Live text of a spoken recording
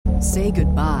Say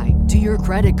goodbye to your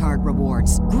credit card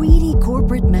rewards. Greedy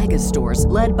corporate mega stores,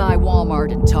 led by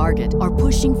Walmart and Target, are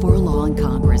pushing for a law in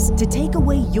Congress to take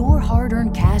away your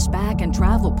hard-earned cash back and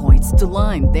travel points to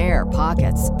line their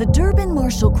pockets. The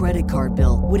Durbin-Marshall credit card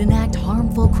bill would enact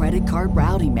harmful credit card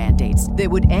routing mandates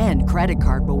that would end credit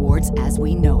card rewards as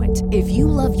we know it. If you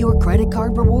love your credit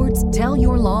card rewards, tell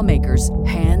your lawmakers,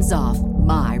 hands off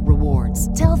my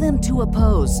rewards. Tell them to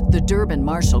oppose the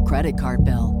Durbin-Marshall credit card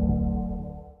bill.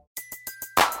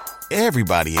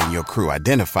 Everybody in your crew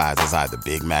identifies as either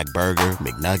Big Mac Burger,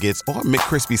 McNuggets, or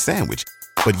McCrispy Sandwich.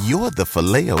 But you're the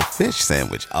Filet-O-Fish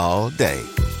Sandwich all day.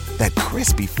 That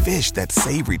crispy fish, that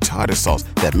savory tartar sauce,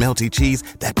 that melty cheese,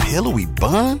 that pillowy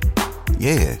bun.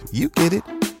 Yeah, you get it.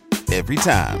 Every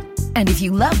time. And if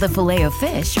you love the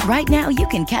Filet-O-Fish, right now you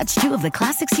can catch two of the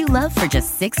classics you love for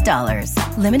just $6.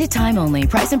 Limited time only.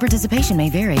 Price and participation may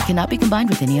vary. Cannot be combined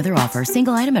with any other offer.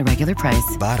 Single item at regular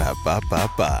price.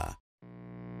 Ba-da-ba-ba-ba.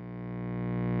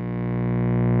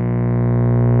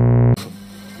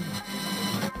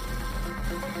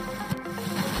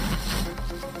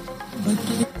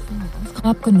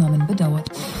 Abgenommen, bedauert.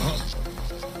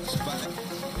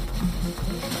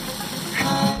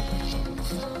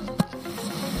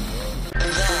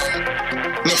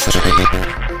 Mystery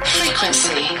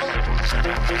frequency.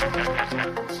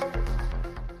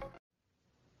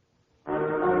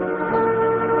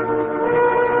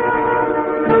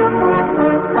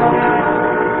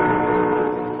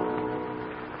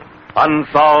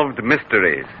 Unsolved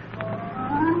Mysteries.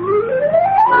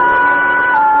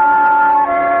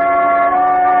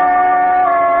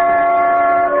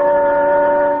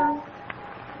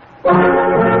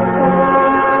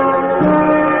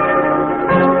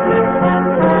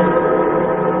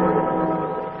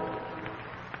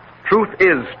 Truth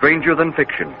is stranger than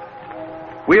fiction.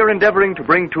 We are endeavoring to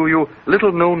bring to you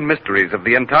little-known mysteries of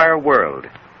the entire world.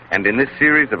 And in this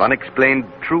series of unexplained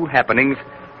true happenings,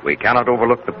 we cannot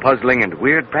overlook the puzzling and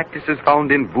weird practices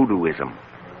found in voodooism.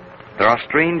 There are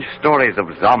strange stories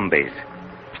of zombies,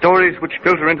 stories which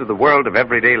filter into the world of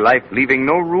everyday life, leaving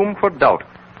no room for doubt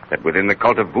that within the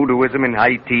cult of voodooism in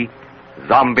Haiti,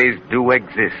 zombies do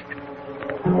exist.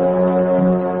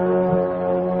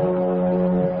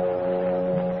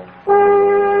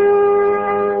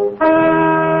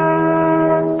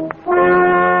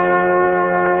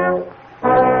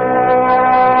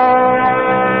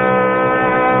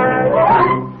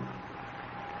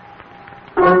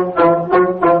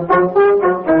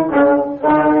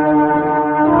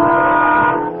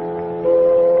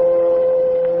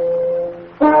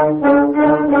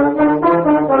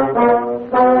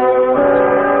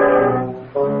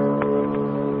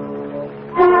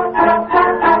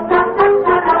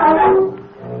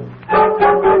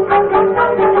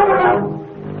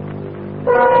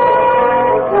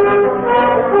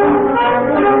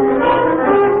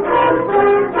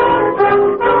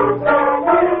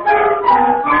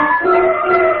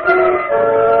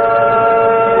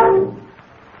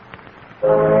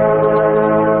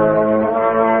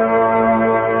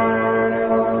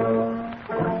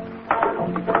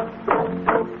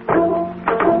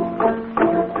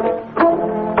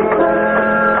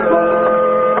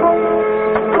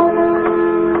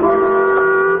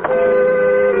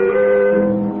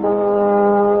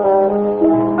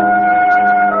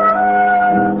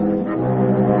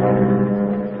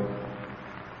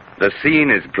 The scene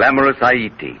is glamorous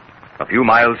Haiti, a few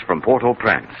miles from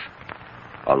Port-au-Prince.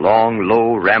 A long,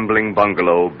 low, rambling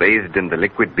bungalow bathed in the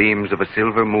liquid beams of a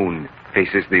silver moon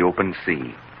faces the open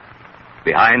sea.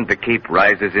 Behind the cape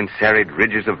rises in serried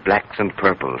ridges of blacks and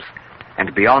purples,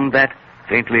 and beyond that,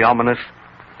 faintly ominous,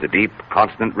 the deep,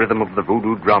 constant rhythm of the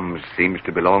voodoo drums seems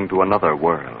to belong to another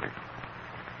world.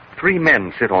 3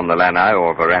 men sit on the lanai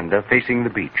or veranda facing the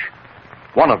beach.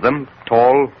 One of them,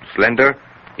 tall, slender,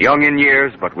 young in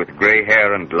years, but with gray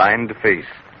hair and lined face,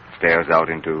 stares out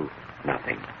into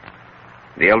nothing.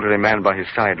 The elderly man by his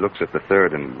side looks at the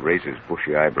third and raises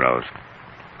bushy eyebrows.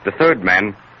 The third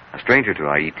man, a stranger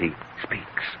to Haiti,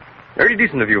 speaks. Very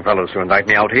decent of you fellows to invite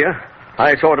me out here.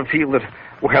 I sort of feel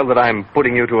that I'm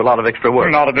putting you to a lot of extra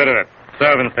work. Not a bit of it.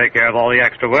 Servants take care of all the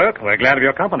extra work. We're glad of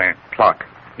your company. Clark.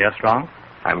 Yes, Strong?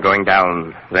 I'm going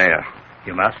down there.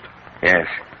 You must. Yes.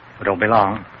 But don't be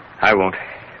long. I won't.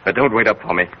 But don't wait up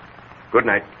for me. Good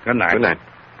night. Good night. Good night.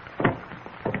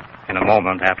 In a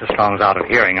moment, after Strong's out of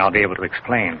hearing, I'll be able to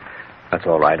explain. That's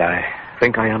all right. I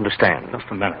think I understand. Just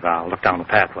a minute. I'll look down the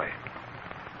pathway.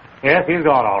 Yes, he's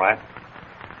gone, all right.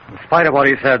 In spite of what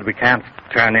he said, we can't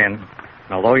turn in.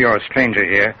 And although you're a stranger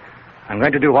here, I'm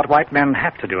going to do what white men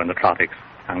have to do in the tropics.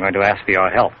 I'm going to ask for your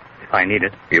help, if I need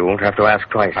it. You won't have to ask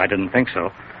twice. I didn't think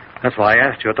so. That's why I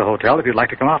asked you at the hotel if you'd like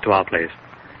to come out to our place.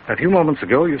 A few moments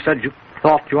ago, you said you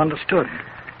thought you understood.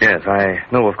 Yes, I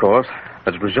know, of course,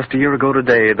 that it was just a year ago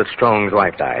today that Strong's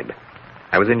wife died.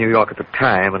 I was in New York at the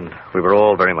time, and we were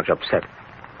all very much upset.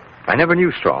 I never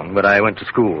knew Strong, but I went to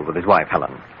school with his wife,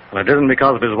 Helen. Well, it isn't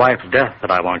because of his wife's death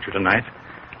that I want you tonight,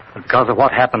 but because of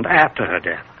what happened after her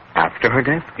death. After her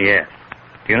death? Yes.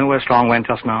 Do you know where Strong went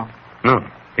just now? No.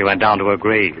 He went down to her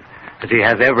grave, as he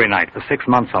has every night for 6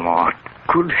 months or more.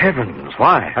 Good heavens,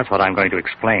 why? That's what I'm going to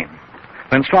explain.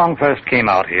 When Strong first came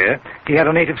out here, he had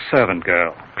a native servant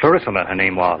girl. Clarissima, her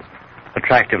name was.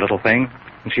 Attractive little thing,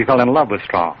 and she fell in love with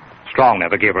Strong. Strong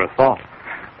never gave her a thought.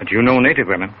 But you know native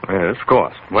women. Yes, of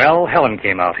course. Well, Helen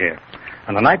came out here.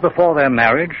 And the night before their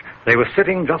marriage, they were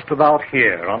sitting just about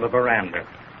here on the veranda.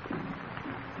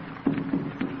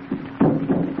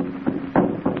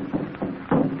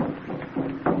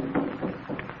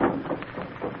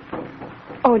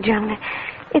 Oh, John,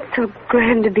 it's so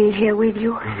grand to be here with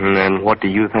you. And what do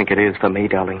you think it is for me,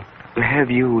 darling? To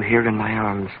have you here in my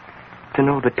arms. To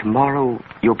know that tomorrow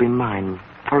you'll be mine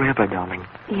forever, darling.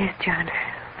 Yes, John,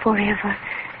 forever.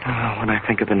 Oh, when I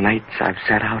think of the nights I've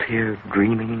sat out here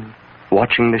dreaming,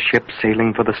 watching the ships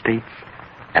sailing for the States,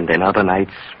 and then other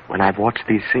nights when I've watched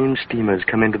these same steamers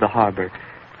come into the harbor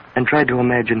and tried to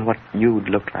imagine what you'd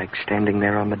look like standing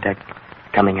there on the deck,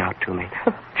 coming out to me.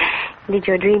 Did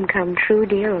your dream come true,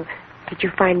 dear, or did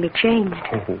you find me changed?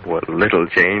 Oh, a little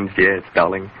changed, yes,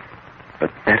 darling.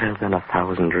 But better than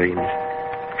 1,000 dreams.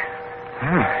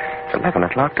 It's 11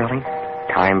 o'clock, darling.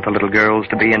 Time for little girls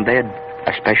to be in bed,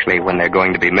 especially when they're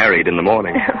going to be married in the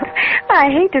morning. I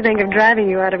hate to think of driving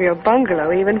you out of your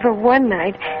bungalow even for one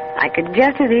night. I could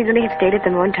just as easily have stayed at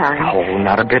them one time. Oh,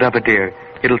 not a bit of it, dear.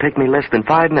 It'll take me less than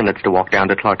 5 minutes to walk down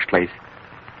to Clark's place.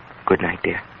 Good night,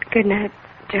 dear. Good night,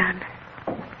 John.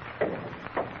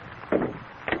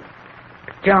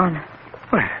 John.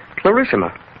 Why,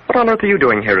 Clarissima, what on earth are you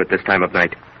doing here at this time of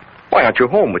night? Why aren't you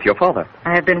home with your father?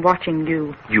 I have been watching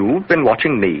you. You've been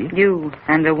watching me? You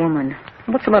and the woman.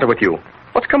 What's the matter with you?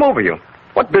 What's come over you?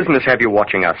 What business have you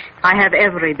watching us? I have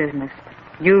every business.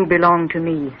 You belong to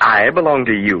me. I belong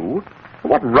to you?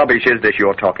 What rubbish is this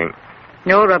you're talking?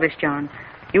 No rubbish, John.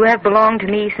 You have belonged to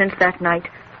me since that night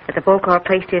that the Bokar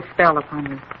placed his spell upon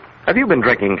you. Have you been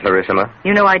drinking, Clarissima?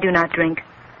 You know I do not drink.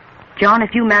 John,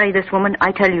 if you marry this woman,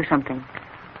 I tell you something.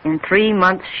 In 3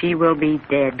 months, she will be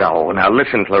dead. Oh, now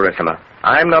listen, Clarissima.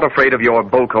 I'm not afraid of your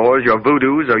Bokors, your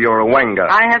voodoos, or your Wanga.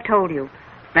 I have told you.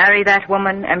 Marry that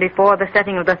woman, and before the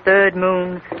setting of the 3rd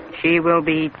moon, she will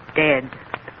be dead.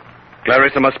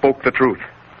 Clarissima spoke the truth.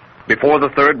 Before the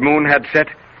 3rd moon had set,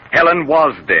 Helen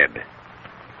was dead.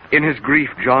 In his grief,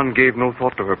 John gave no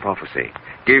thought to her prophecy,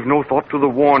 gave no thought to the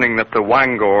warning that the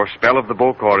Wanga or spell of the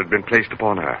Bokor had been placed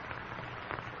upon her.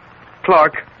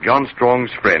 Clark, John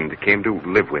Strong's friend, came to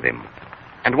live with him.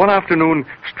 And one afternoon,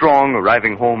 Strong,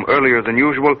 arriving home earlier than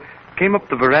usual, came up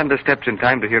the veranda steps in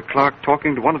time to hear Clark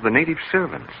talking to one of the native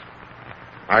servants.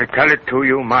 I tell it to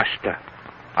you, master.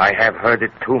 I have heard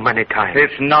it too many times.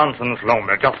 It's nonsense,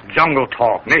 Loma. Just jungle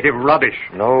talk, native rubbish.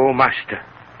 No, master.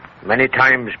 Many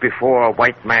times before a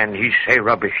white man, he say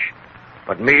rubbish.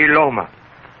 But me, Loma,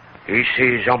 he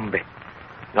see zombie.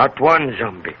 Not one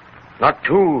zombie, not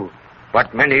two,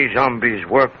 but many zombies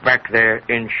work back there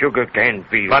in sugarcane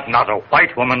fields. But not a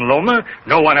white woman, Loma.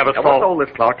 No one ever saw... What's all this,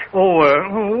 Clark?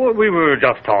 We were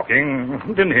just talking.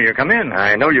 Didn't hear you come in.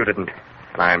 I know you didn't.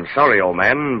 I'm sorry, old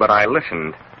man, but I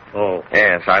listened. Oh.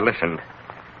 Yes, I listened.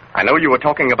 I know you were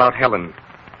talking about Helen.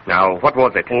 Now, what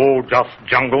was it? Oh, just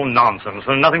jungle nonsense.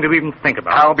 There's nothing to even think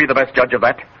about. I'll be the best judge of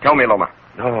that. Tell me, Loma.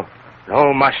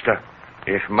 No, master.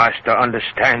 If master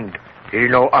understand, he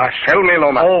know us. Tell me,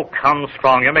 Loma. Oh, come,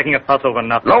 Strong. You're making a fuss over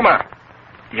nothing. Loma!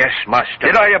 Yes, master.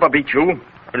 Did I ever beat you?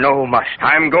 No, master.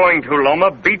 I'm going to, Loma.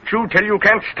 Beat you till you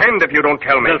can't stand if you don't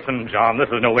tell me. Listen, John, this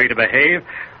is no way to behave.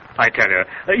 I tell you,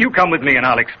 you come with me and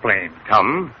I'll explain.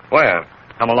 Come? Where?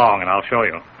 Come along and I'll show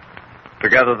you.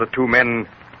 Together, the two men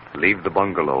leave the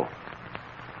bungalow.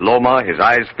 Loma, his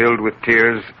eyes filled with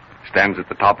tears, stands at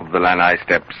the top of the lanai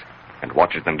steps and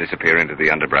watches them disappear into the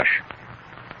underbrush.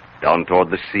 Down toward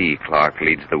the sea, Clark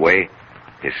leads the way,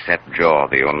 his set jaw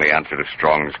the only answer to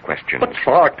Strong's question. But,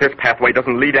 Clark, this pathway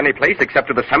doesn't lead any place except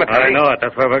to the cemetery. I know it.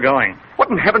 That's where we're going. What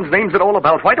in heaven's name's it all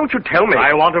about? Why don't you tell me?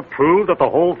 I want to prove that the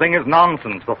whole thing is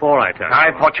nonsense before I tell you.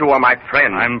 I thought you were my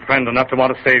friend. I'm friend enough to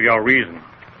want to save your reason.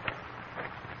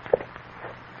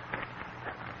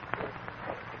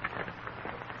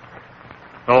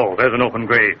 Oh, there's an open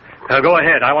grave. Go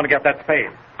ahead. I want to get that spade.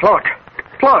 Clark!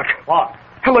 What?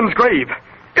 Helen's grave.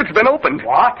 It's been opened.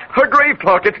 What? Her grave,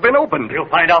 Clark. It's been opened. You'll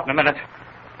find out in a minute.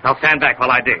 Now stand back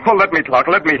while I dig. Oh, let me, Clark.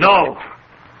 Let me. No.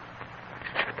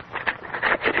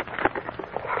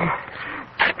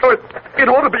 It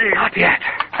ought to be. Not yet.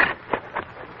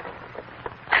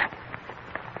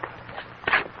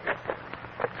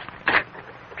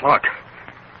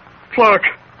 Clark,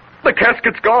 the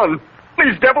casket's gone.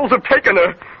 These devils have taken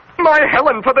her. My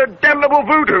Helen for their damnable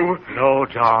voodoo. No,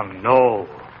 John, no.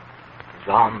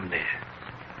 Zombie.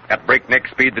 At breakneck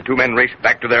speed, the two men race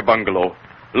back to their bungalow.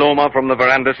 Loma from the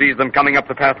veranda sees them coming up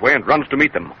the pathway and runs to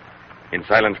meet them. In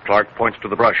silence, Clark points to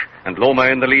the brush, and Loma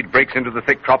in the lead breaks into the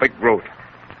thick tropic growth.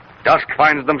 Dusk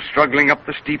finds them struggling up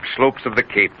the steep slopes of the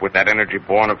cape with that energy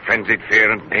born of frenzied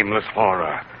fear and nameless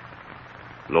horror.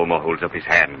 Loma holds up his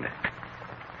hand.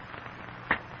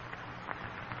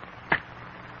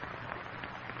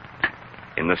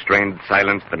 In the strained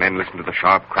silence, the men listen to the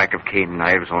sharp crack of cane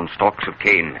knives on stalks of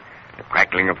cane, the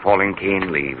crackling of falling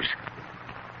cane leaves.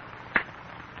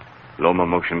 Loma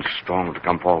motions Strong to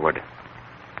come forward.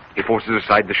 He forces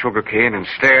aside the sugar cane and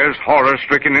stares,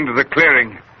 horror-stricken, into the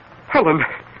clearing. Helen!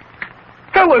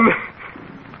 Helen!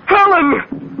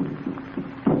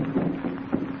 Helen!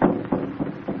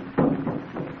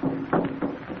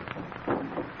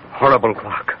 Horrible,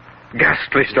 Clark.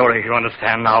 Ghastly story. You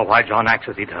understand now why John acts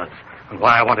as he does, and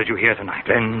why I wanted you here tonight.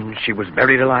 Then she was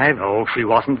buried alive? No, she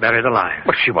wasn't buried alive.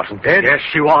 But she wasn't dead? Yes,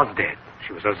 she was dead.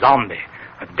 She was a zombie.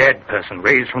 A dead person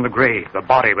raised from the grave, the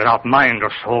body without mind or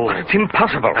soul. But it's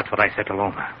impossible. That's what I said to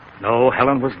Loma. No,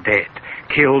 Helen was dead,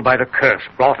 killed by the curse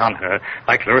brought on her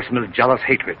by Clarissa's jealous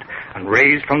hatred, and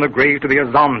raised from the grave to be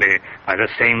a zombie by the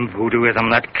same voodooism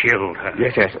that killed her.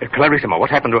 Yes. Clarissima, what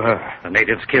happened to her? The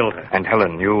natives killed her. And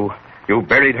Helen, you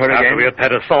buried her After again? we had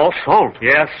fed her salt. Salt?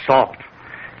 Yes, salt.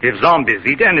 If zombies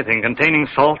eat anything containing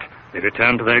salt, they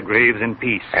return to their graves in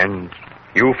peace. And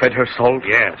you fed her salt?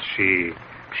 Yes, she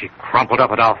crumpled up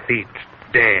at our feet,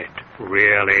 dead,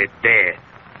 really dead.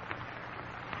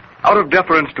 Out of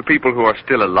deference to people who are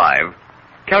still alive,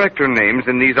 character names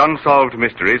in these unsolved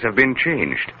mysteries have been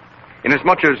changed.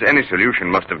 Inasmuch as any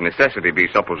solution must of necessity be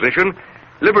supposition,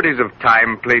 liberties of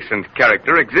time, place, and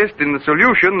character exist in the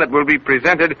solution that will be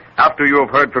presented after you have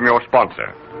heard from your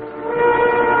sponsor.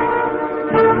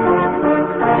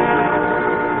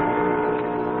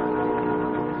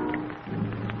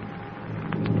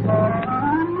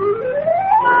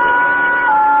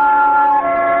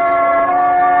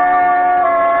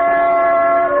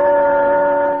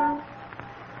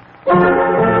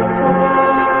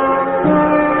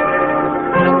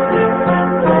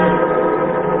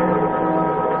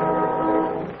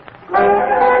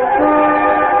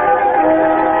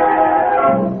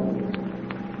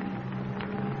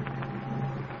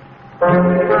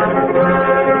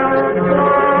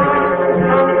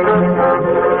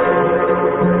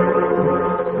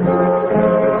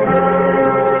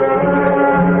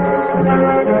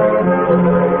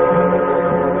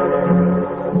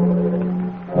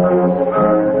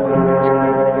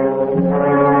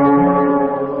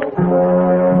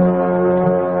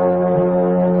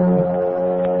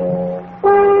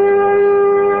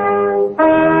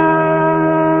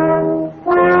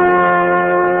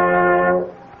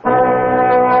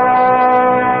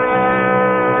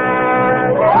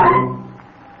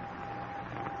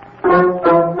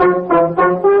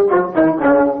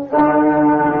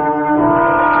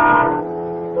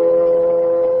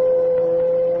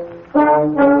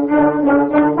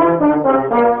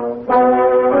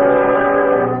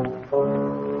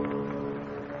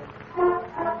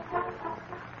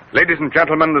 Ladies and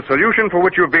gentlemen, the solution for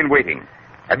which you've been waiting.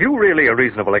 Have you really a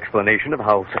reasonable explanation of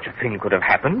how such a thing could have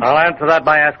happened? I'll answer that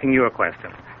by asking you a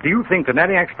question. Do you think that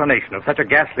any explanation of such a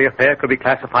ghastly affair could be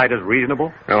classified as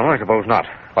reasonable? No, I suppose not.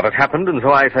 But it happened, and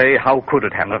so I say, how could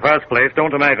it In happen? the first place,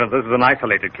 don't imagine this is an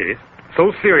isolated case.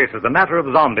 So serious is the matter of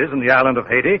zombies in the island of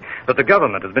Haiti that the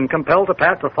government has been compelled to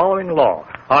pass the following law,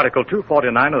 Article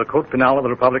 249 of the Code Penal of the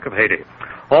Republic of Haiti.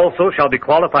 Also shall be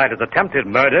qualified as attempted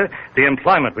murder the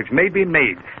employment which may be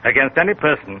made against any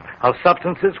person of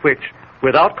substances which,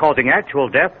 without causing actual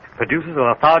death, produces a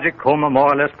lethargic coma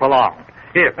more or less prolonged.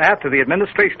 If, after the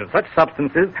administration of such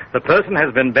substances, the person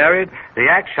has been buried, the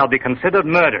act shall be considered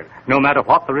murder, no matter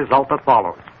what the result that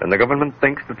follows. Then the government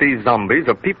thinks that these zombies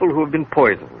are people who have been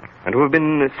poisoned and who have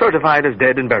been certified as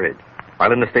dead and buried,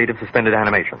 while in a state of suspended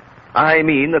animation. I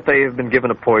mean that they have been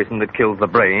given a poison that kills the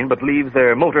brain but leaves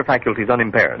their motor faculties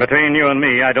unimpaired. Between you and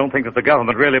me, I don't think that the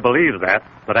government really believes that.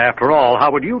 But after all,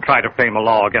 how would you try to frame a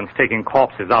law against taking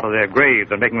corpses out of their graves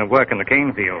and making them work in the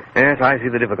cane field? Yes, I see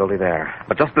the difficulty there.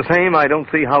 But just the same, I don't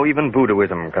see how even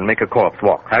voodooism can make a corpse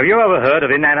walk. Have you ever heard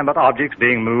of inanimate objects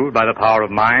being moved by the power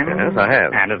of mind? Yes, I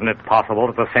have. And isn't it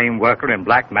possible that the same worker in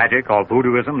black magic or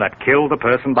voodooism that killed the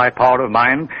person by power of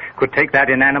mind could take that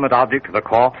inanimate object to the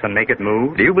corpse and make it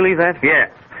move? Do you believe that? Yes.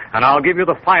 And I'll give you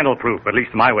the final proof, at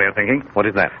least my way of thinking. What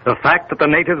is that? The fact that the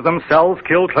natives themselves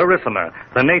killed Clarissima,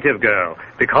 the native girl,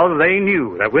 because they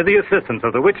knew that with the assistance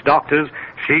of the witch doctors,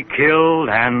 she killed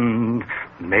and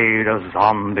made a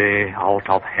zombie out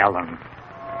of Helen.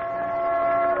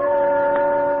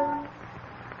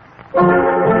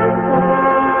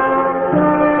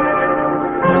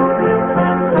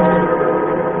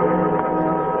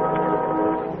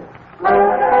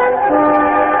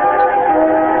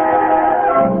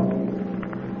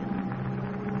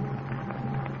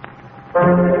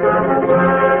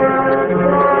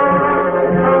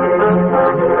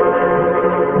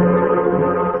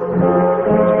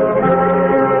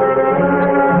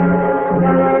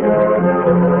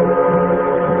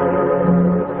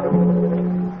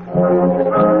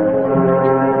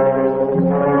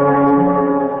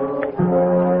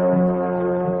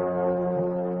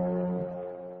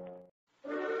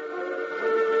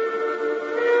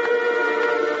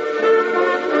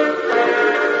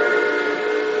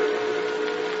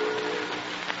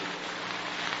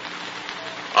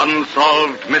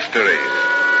 Unsolved Mysteries.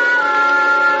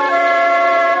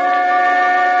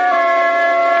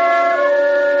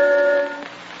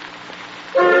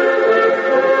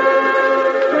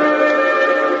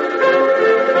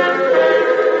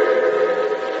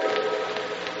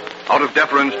 Out of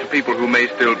deference to people who may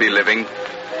still be living,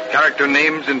 character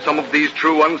names in some of these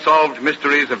true unsolved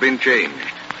mysteries have been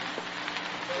changed.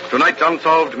 Tonight's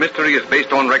unsolved mystery is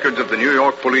based on records of the New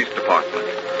York Police Department.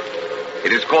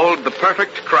 It is called The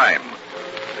Perfect Crime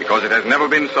because it has never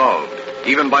been solved,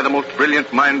 even by the most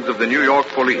brilliant minds of the New York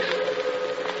Police.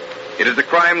 It is a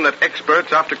crime that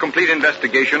experts, after complete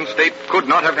investigation, state could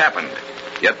not have happened,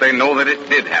 yet they know that it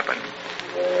did happen.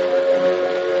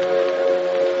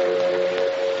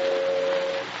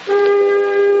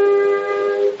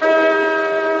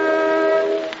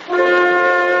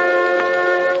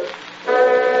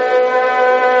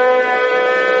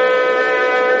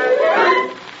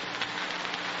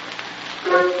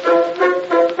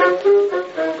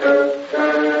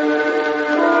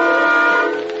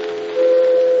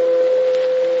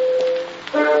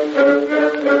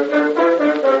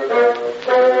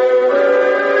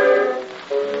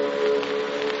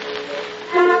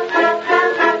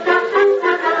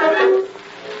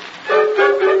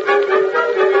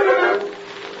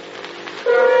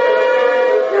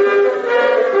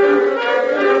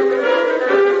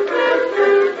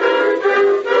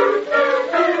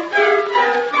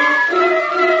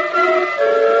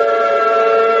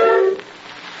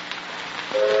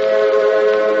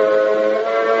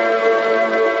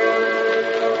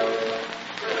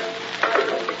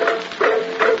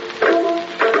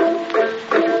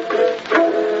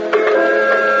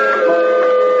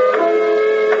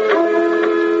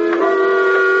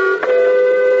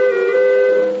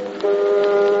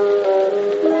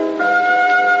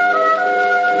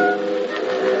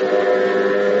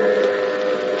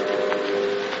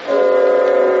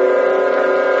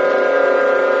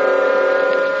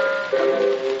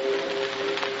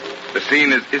 The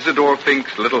scene is Isidore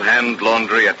Fink's Little Hand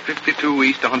Laundry at 52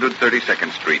 East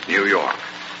 132nd Street, New York.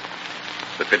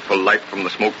 The fitful light from the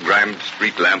smoke-grimed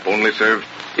street lamp only serves.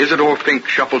 Isidore Fink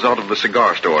shuffles out of the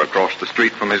cigar store across the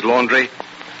street from his laundry,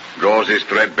 draws his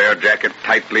threadbare jacket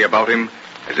tightly about him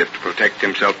as if to protect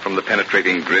himself from the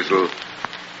penetrating drizzle,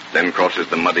 then crosses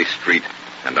the muddy street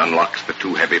and unlocks the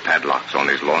two heavy padlocks on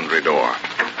his laundry door.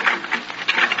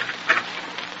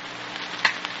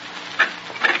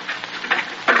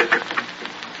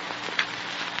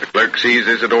 The clerk sees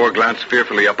Isidore glance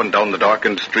fearfully up and down the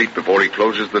darkened street before he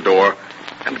closes the door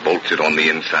and bolts it on the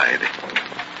inside.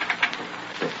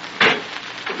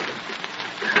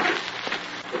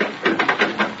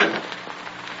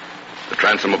 The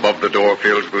transom above the door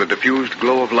fills with a diffused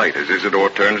glow of light as Isidore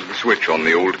turns the switch on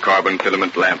the old carbon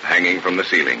filament lamp hanging from the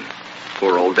ceiling.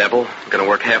 Poor old devil. Gonna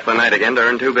work half the night again to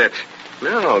earn 2 bits.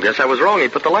 No, guess I was wrong. He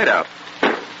put the light out.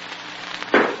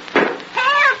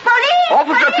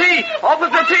 Officer T!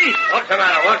 Officer T! What's the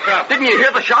matter? What's up? Didn't you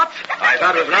hear the shots? I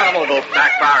thought it was an automobile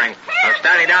backfiring. I was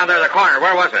standing down there in the corner.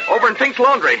 Where was it? Over in Fink's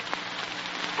laundry.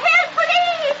 Help,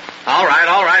 police! All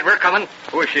right. We're coming.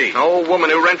 Who is she? An old woman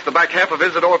who rents the back half of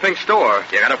Isidore Fink's store.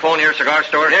 You got a phone here, cigar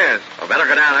store? Yes. Well, better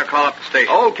go down there and call up the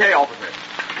station. Okay, officer.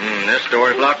 This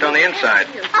door is locked on the inside.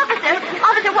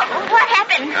 Officer, what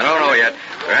happened? I don't know yet.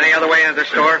 Is there any other way into the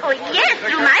store? Oh, yes,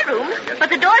 through my room. But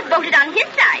the door's bolted on his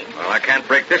side. Well, I can't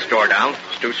break this door down.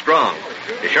 It's too strong.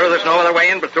 You sure there's no other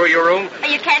way in but through your room?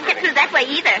 You can't get through that way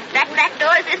either. That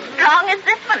door is as strong as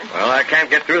this one. Well, I can't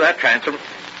get through that transom.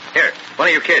 Here, one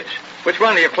of you kids. Which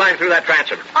one do you climb through that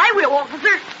transom? I will,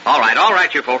 officer. All right,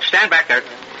 you folks. Stand back there.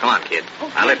 Come on, kid.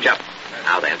 I'll lift you up.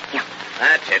 Now then. Yeah.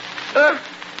 That's it.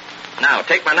 Now,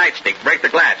 take my nightstick. Break the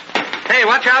glass. Hey,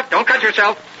 watch out. Don't cut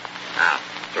yourself. Now,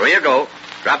 through you go.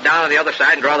 Drop down on the other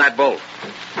side and draw that bolt.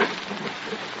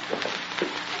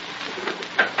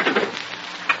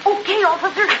 Okay,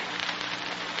 officer.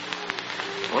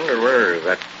 Wonder where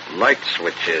that light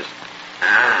switch is.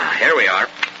 Ah, here we are.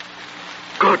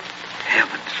 Good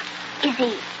heavens. Is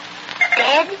he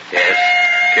dead? Yes,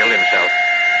 killed himself.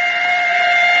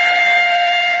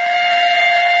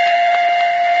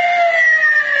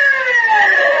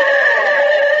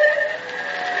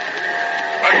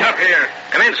 What's up here?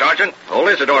 Come in, Sergeant. Old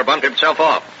Isidore bumped himself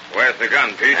off. Where's the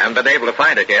gun, Pete? Haven't been able to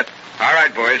find it yet. All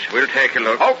right, boys. We'll take a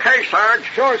look. Okay, Sarge.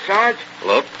 Sure, Sarge.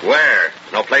 Look where?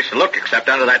 No place to look except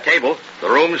under that table. The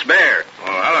room's bare.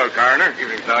 Oh, hello, Coroner.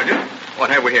 Evening, Sergeant. What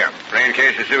have we here? Plain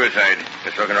case of suicide.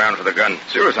 Just looking around for the gun.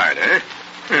 Suicide, eh?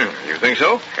 You think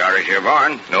so? Sure as you're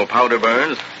born. No powder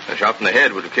burns. A shot in the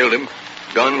head would have killed him.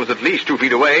 Gun was at least 2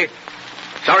 feet away.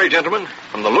 Sorry, gentlemen.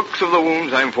 From the looks of the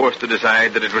wounds, I'm forced to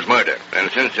decide that it was murder.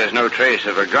 And since there's no trace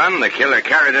of a gun, the killer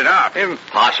carried it off.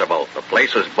 Impossible. The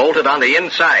place was bolted on the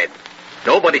inside.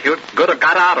 Nobody could have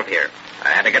got out of here. I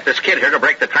had to get this kid here to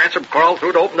break the transom, crawl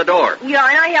through to open the door. Yeah,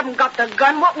 and I haven't got the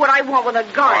gun. What would I want with a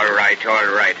gun? All right.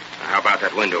 How about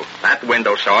that window? That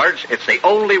window, Sarge, it's the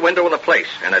only window in the place,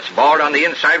 and it's barred on the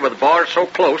inside with bars so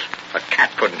close a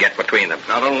cat couldn't get between them.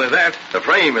 Not only that, the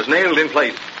frame is nailed in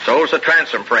place. So's the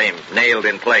transom frame, nailed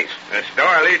in place. The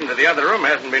door leading to the other room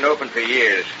hasn't been open for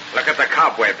years. Look at the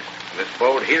cobwebs. This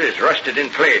bolt here is rusted in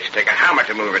place. Take a hammer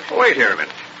to move it. Wait here a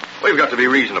minute. We've got to be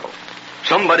reasonable.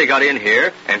 Somebody got in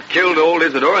here and killed old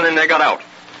Isidore, and then they got out.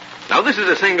 Now, this is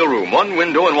a single room, 1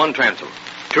 window and 1 transom.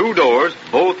 2 doors,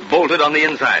 both bolted on the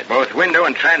inside. Both window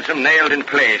and transom nailed in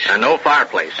place. And no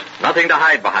fireplace. Nothing to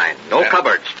hide behind. No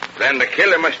cupboards. Then the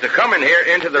killer must have come in here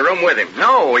into the room with him.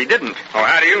 No, he didn't. Oh,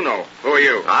 how do you know? Who are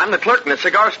you? I'm the clerk in the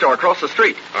cigar store across the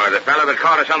street. Oh, the fellow that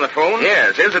caught us on the phone?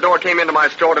 Yes, Isidore came into my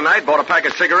store tonight, bought a pack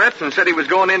of cigarettes, and said he was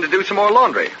going in to do some more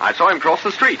laundry. I saw him cross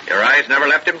the street. Your eyes never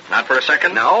left him? Not for a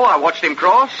second? No, I watched him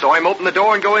cross, saw him open the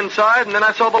door and go inside, and then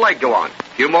I saw the light go on. A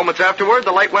few moments afterward,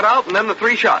 the light went out, and then the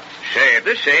 3 shots. Say,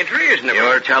 this ain't reasonable.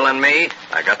 You're telling me?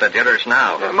 I got the jitters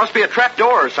now. It must be a trap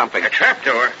door or something. A trap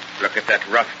door? Look at that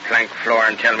rough plank floor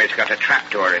and tell me it's got a trap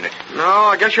door in it. No,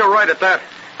 I guess you're right at that.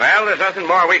 Well, there's nothing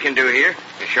more we can do here.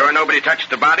 You sure nobody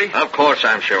touched the body? Of course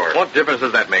I'm sure. What difference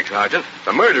does that make, Sergeant?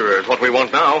 The murderer is what we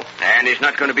want now. And he's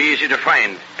not going to be easy to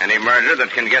find. Any murderer that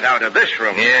can get out of this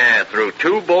room. Yeah, through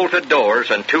 2 bolted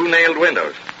doors and 2 nailed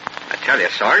windows. I tell you,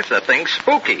 Sarge, the thing's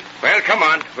spooky. Well, come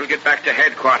on. We'll get back to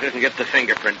headquarters and get the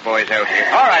fingerprint boys out here.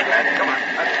 All right, lads. Come on.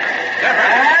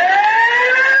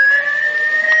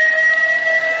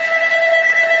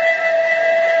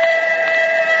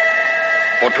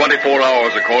 For 24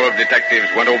 hours, a corps of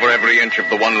detectives went over every inch of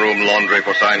the one-room laundry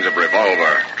for signs of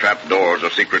revolver, trap doors,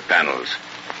 or secret panels.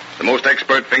 The most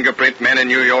expert fingerprint men in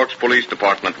New York's police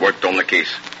department worked on the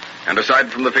case. And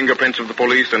aside from the fingerprints of the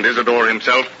police and Isidore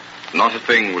himself, not a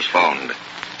thing was found.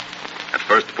 At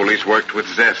first, the police worked with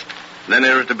zest, then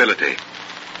irritability,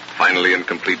 finally in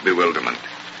complete bewilderment.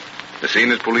 The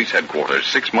scene is police headquarters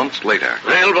 6 months later.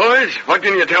 Well, boys, what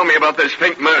can you tell me about this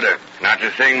Fink murder? Not a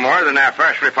thing more than our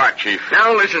first report, Chief.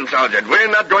 Now listen, Sergeant.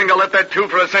 We're not going to let that 2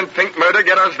 for a cent Fink murder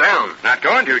get us down. Not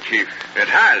going to, Chief. It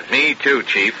has. Me too,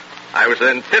 Chief. I was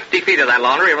within 50 feet of that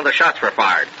laundry when the shots were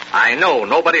fired. I know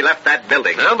nobody left that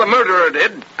building. Well, the murderer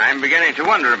did. I'm beginning to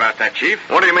wonder about that, Chief.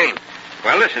 What do you mean?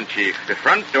 Well, listen, Chief. The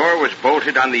front door was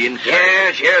bolted on the inside.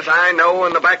 Yes, I know,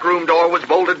 and the back room door was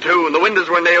bolted, too, and the windows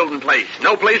were nailed in place.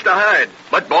 No place to hide.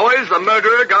 But, boys, the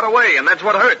murderer got away, and that's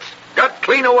what hurts. Got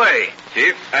clean away.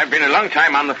 Chief, I've been a long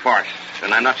time on the force,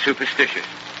 and I'm not superstitious.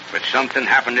 But something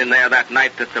happened in there that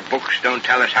night that the books don't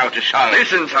tell us how to solve.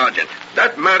 Listen, Sergeant.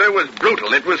 That murder was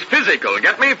brutal. It was physical.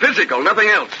 Get me? Physical, nothing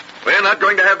else. We're not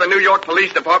going to have the New York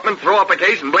Police Department throw up a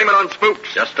case and blame it on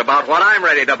spooks. Just about what I'm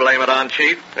ready to blame it on,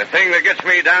 Chief. The thing that gets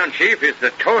me down, Chief, is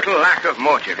the total lack of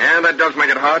motive. Yeah, that does make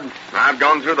it hard. I've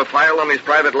gone through the file on his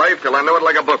private life till I know it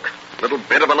like a book. Little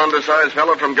bit of an undersized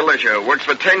fellow from Galicia. Works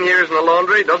for 10 years in the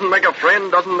laundry, doesn't make a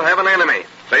friend, doesn't have an enemy.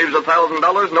 Saves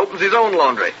 $1,000 and opens his own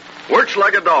laundry. Works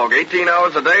like a dog, 18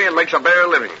 hours a day, and makes a bare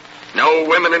living. No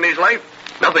women in his life,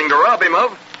 nothing to rob him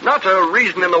of, not a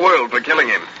reason in the world for killing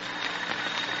him.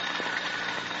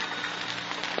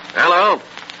 Hello?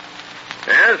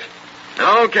 Yes?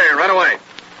 Okay, right away.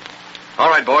 All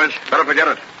right, boys, better forget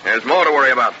it. There's more to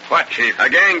worry about. What, Chief? A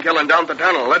gang killing down the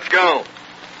tunnel. Let's go.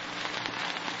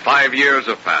 5 years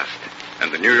have passed,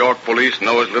 and the New York police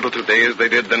know as little today as they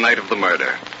did the night of the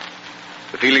murder.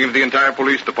 The feeling of the entire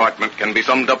police department can be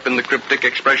summed up in the cryptic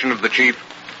expression of the chief,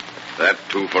 That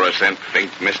 2 for a cent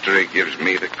Fink mystery gives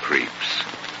me the creeps.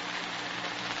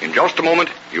 In just a moment,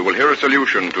 you will hear a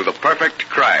solution to the perfect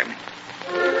crime.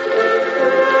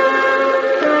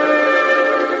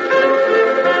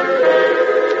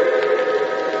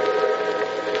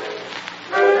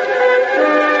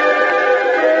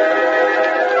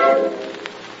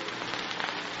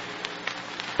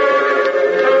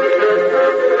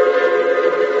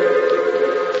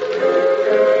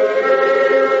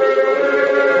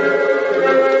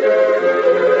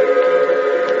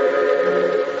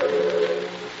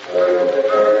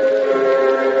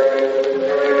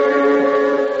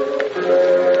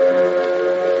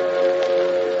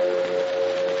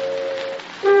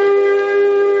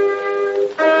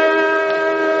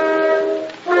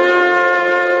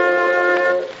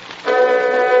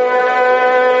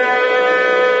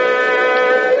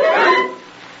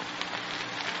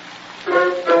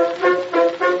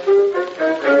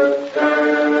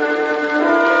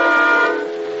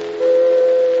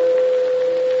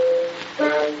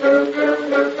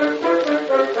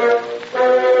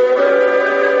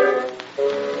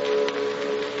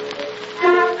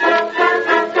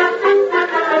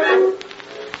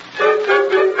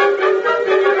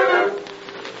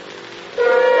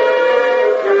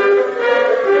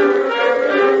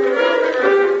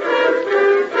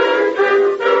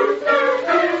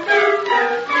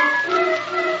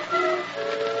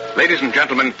 Ladies and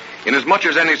gentlemen, inasmuch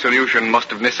as any solution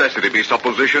must of necessity be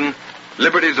supposition,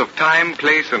 liberties of time,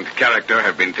 place, and character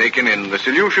have been taken in the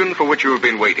solution for which you have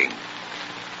been waiting.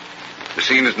 The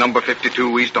scene is number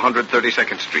 52 East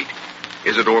 132nd Street,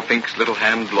 Isidore Fink's Little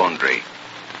Hand Laundry,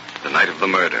 the night of the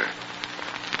murder.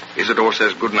 Isidore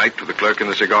says goodnight to the clerk in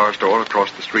the cigar store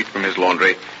across the street from his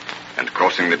laundry, and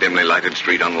crossing the dimly lighted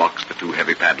street unlocks the 2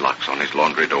 heavy padlocks on his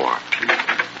laundry door.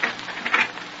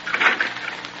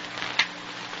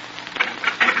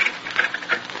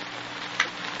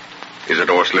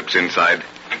 Isidore slips inside,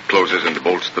 closes and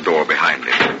bolts the door behind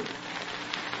him.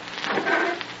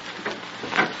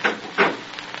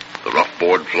 The rough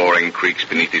board flooring creaks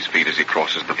beneath his feet as he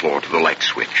crosses the floor to the light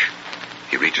switch.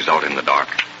 He reaches out in the dark.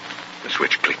 The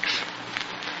switch clicks.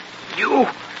 You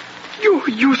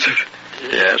use it.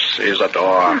 Yes,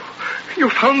 Isidore. You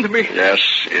found me. Yes,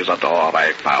 Isidore,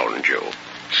 I found you.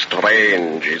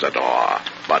 Strange, Isidore,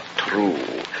 but true.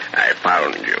 I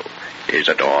found you.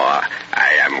 Isidore,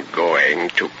 I am going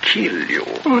to kill you.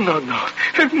 Oh, no.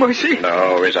 Have mercy.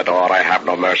 No, Isidore, I have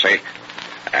no mercy.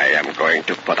 I am going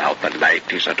to put out the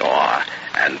light, Isidore,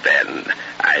 and then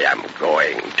I am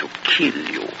going to kill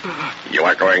you. You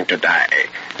are going to die,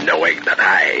 knowing that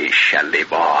I shall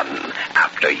live on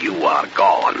after you are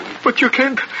gone. But you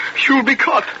can't. You'll be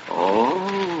caught.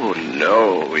 Oh,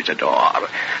 no, Isidore.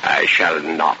 I shall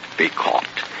not be caught.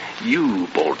 You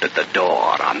bolted the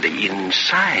door on the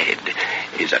inside,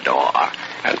 Isidore,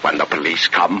 and when the police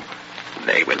come,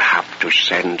 they will have to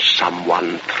send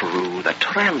someone through the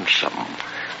transom.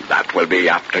 That will be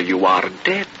after you are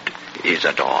dead,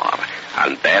 Isidore,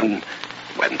 and then,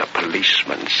 when the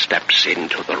policeman steps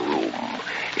into the room,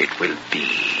 it will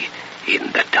be in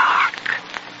the dark.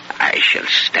 I shall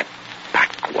step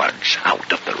backwards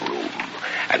out of the room,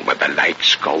 and when the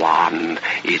lights go on,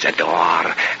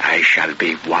 Isidore, I shall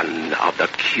be one of the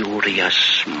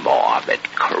curious, morbid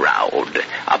crowd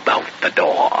about the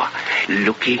door,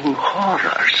 looking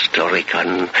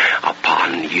horror-stricken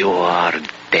upon your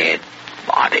dead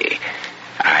body.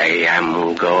 I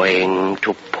am going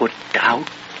to put out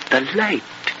the light,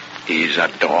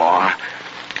 Isidore.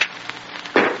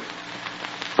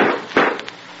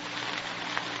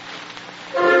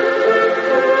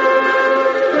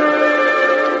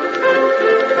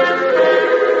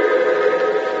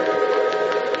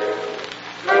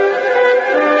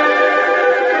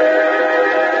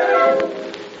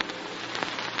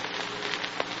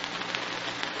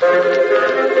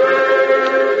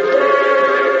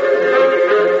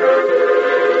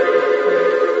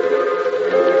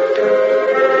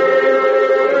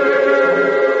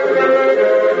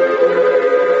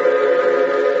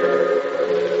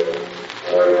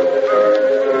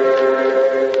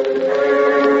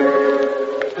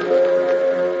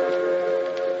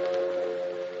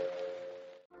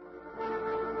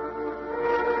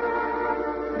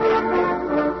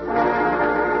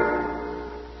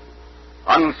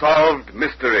 Unsolved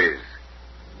Mysteries.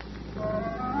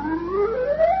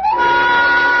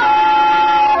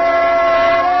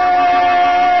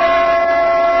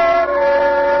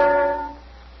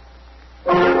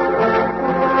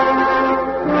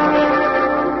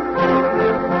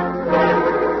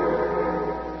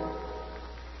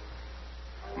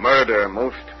 Murder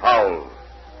most foul,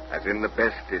 as in the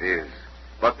best it is,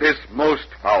 but this most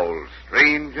foul,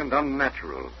 strange, and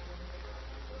unnatural.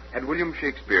 Had William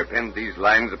Shakespeare penned these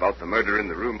lines about the murder in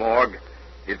the Rue Morgue,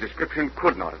 his description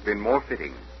could not have been more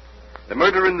fitting. The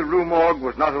murder in the Rue Morgue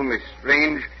was not only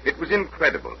strange, it was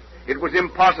incredible. It was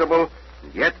impossible,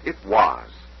 and yet it was.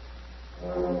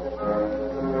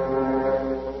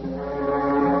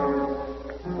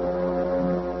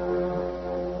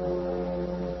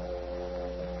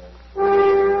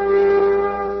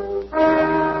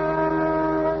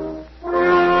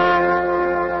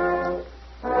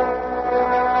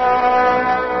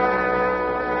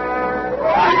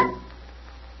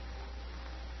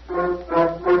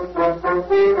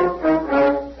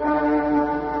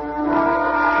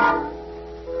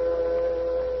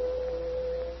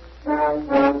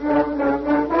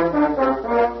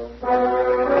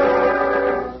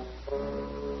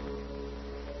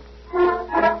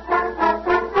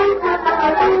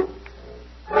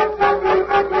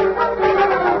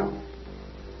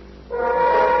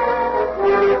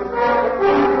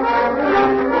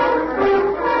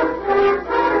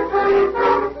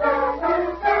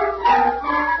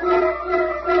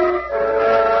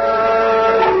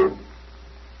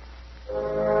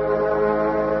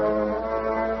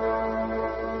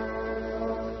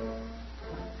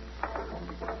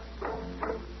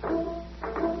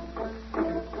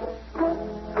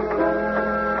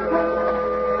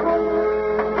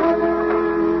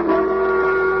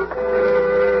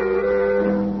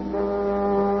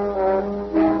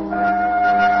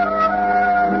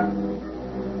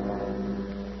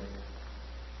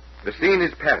 The scene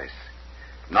is Paris.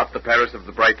 Not the Paris of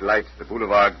the bright lights, the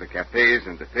boulevards, the cafes,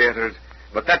 and the theaters,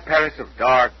 but that Paris of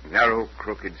dark, narrow,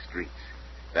 crooked streets.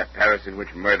 That Paris in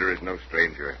which murder is no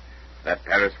stranger. That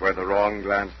Paris where the wrong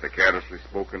glance, the carelessly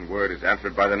spoken word is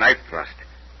answered by the knife thrust,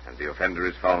 and the offender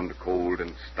is found cold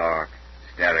and stark,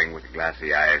 staring with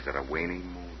glassy eyes at a waning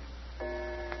moon.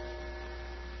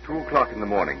 2 o'clock in the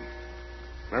morning.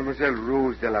 Mademoiselle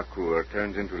Rose Delacour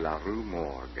turns into La Rue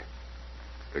Morgue.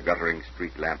 The guttering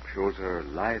street lamp shows her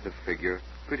lithe of figure,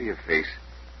 pretty of face,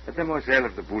 a demoiselle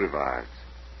of the boulevards.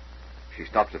 She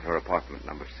stops at her apartment,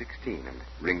 number 16, and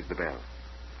rings the bell.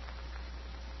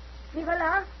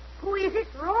 Nicolas, who is it?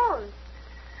 Rose.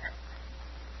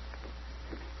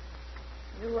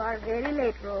 You are very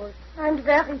late, Rose. I'm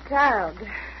very tired.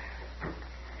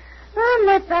 Oh,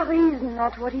 my Paris is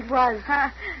not what it was.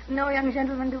 No young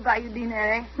gentleman to buy you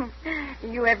dinner, eh?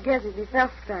 You have guessed it the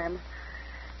first time.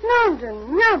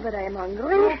 No, but I am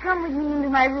hungry. Oh, come with me into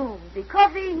my room. The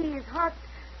coffee, he is hot.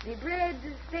 The bread,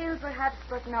 stale perhaps,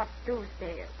 but not too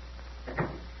stale.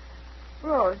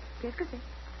 Rose, qu'est-ce que c'est?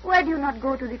 Why do you not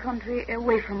go to the country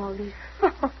away from all this?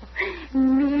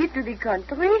 Me to the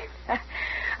country?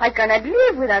 I cannot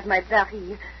live without my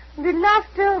Paris. The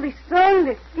laughter, the song,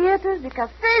 the theaters, the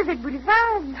cafes, the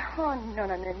boulevards. Oh,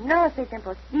 no, c'est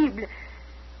impossible.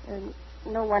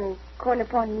 No one call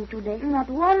upon me today. Not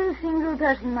one single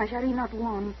person, ma chérie, not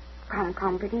one.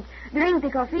 Come, petite. Drink the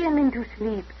coffee and then to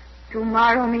sleep.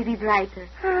 Tomorrow may be brighter.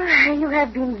 You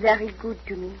have been very good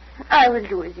to me. I will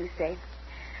do as you say.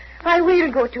 I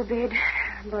will go to bed,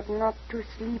 but not to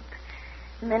sleep.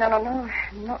 No,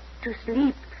 not to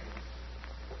sleep.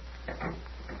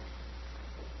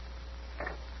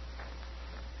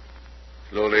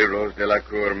 Slowly, Rose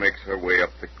Delacour makes her way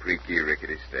up the creaky,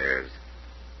 rickety stairs.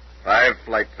 5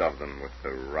 flights of them, with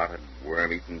the rotted,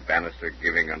 worm-eaten banister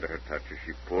giving under her touch as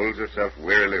she pulls herself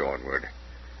wearily onward.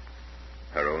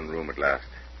 Her own room at last.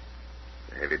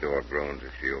 The heavy door groans as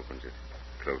she opens it,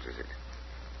 closes it.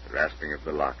 The rasping of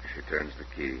the lock as she turns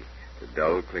the key, the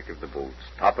dull click of the bolts,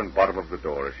 top and bottom of the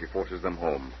door as she forces them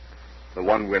home. The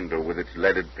one window with its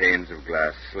leaded panes of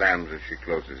glass slams as she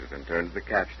closes it and turns the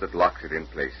catch that locks it in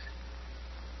place.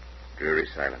 Dreary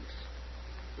silence,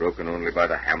 broken only by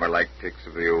the hammer-like ticks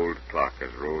of the old clock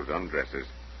as Rose undresses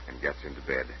and gets into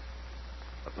bed.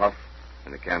 A puff,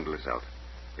 and the candle is out,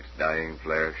 its dying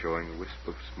flare showing a wisp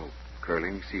of smoke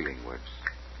curling ceilingwards.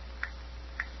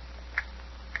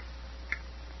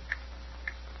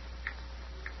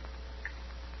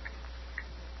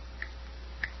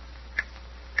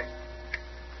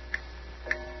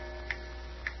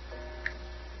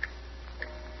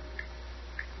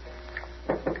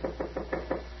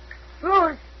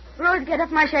 Rose, get up,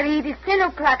 ma chérie. It is 10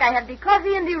 o'clock. I have the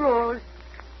coffee and the rolls.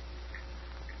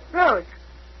 Rose.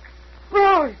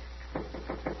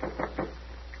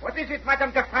 What is it,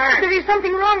 Madame Dauphin? There is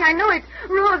something wrong, I know it.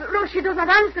 Rose, she does not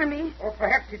answer me. Or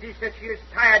perhaps it is that she is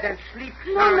tired and sleeps.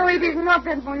 No, it is not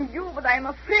that, mon Dieu, but I am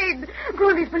afraid.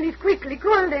 Call the police quickly.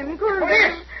 Call them.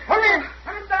 Police! Put him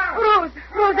down!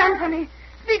 Rose, answer me.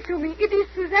 Speak to me. It is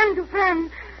Suzanne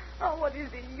Dupin. Oh, what is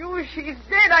the use? She's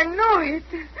dead. I know it.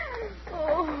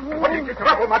 Oh. What is the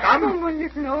trouble, madame? Oh, mon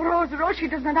lieutenant. Rose, she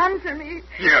does not answer me.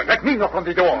 Here, let me knock on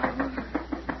the door.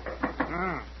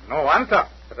 No answer.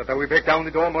 Better we break down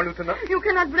the door, mon lieutenant. You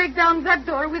cannot break down that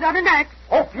door without an axe.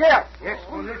 Oh, Pierre. Yes,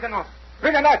 mon lieutenant.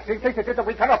 Bring an axe in case it is that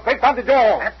we cannot break down the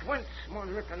door. At once,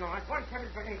 mon lieutenant. At once,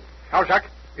 everybody. Now, Jacques,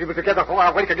 we will together throw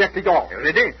our weight against the door.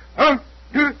 Ready? 1,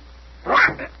 2, 3.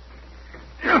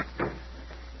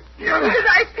 As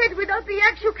I said, without the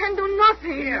axe, you can do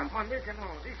nothing. Here, mon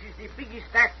lieutenant. This is the biggest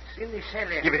axe in the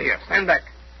cellar. Give it here. Stand back.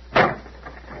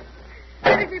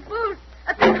 There is a bolt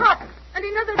at the top and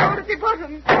another bolt at the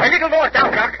bottom. A little more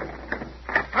down, Jacques.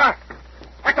 Ah,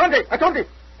 attendez.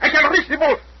 I shall reach the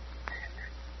bolt.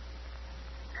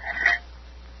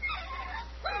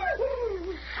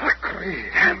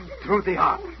 Sacré, damn through the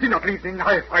heart. Did not leave the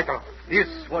knife, Reiter. This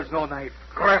was no knife.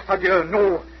 Grâce à Dieu,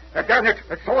 no. Damn it,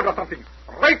 a sword or something.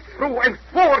 Right through and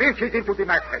 4 inches into the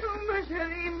mattress. Oh, ma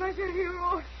chérie,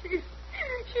 oh,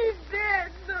 she's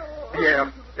dead, no.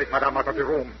 Pierre, take madame out of the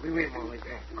room. Oui, mon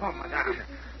lieutenant. Come, madame.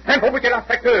 Send for Monsieur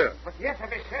l'Inspecteur. But yes, I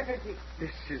will certainly.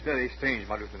 This is very strange,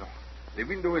 my lieutenant. The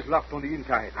window is locked on the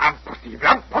inside.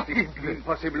 Impossible.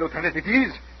 Impossible, Lieutenant, it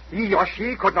is. He or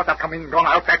she could not have come in and gone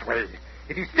out that way.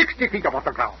 It is 60 feet above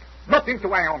the ground. Nothing to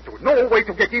hang on to. No way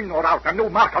to get in or out, and no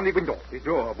mark on the window. The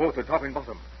door, both the top and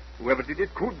bottom. Whoever did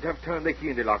it could have turned the key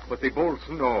in the lock, but the bolts,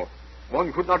 no.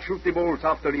 One could not shoot the bolts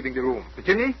after leaving the room. The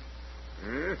chimney?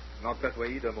 Not that way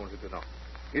either, mon lieutenant.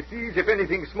 It is, if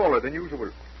anything, smaller than usual.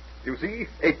 You see,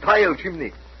 a tile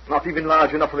chimney, not even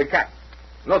large enough for a cat.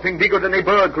 Nothing bigger than a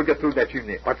bird could get through that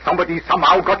chimney. But somebody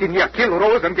somehow got in here, kill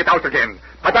Rose, and get out again.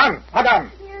 Madame!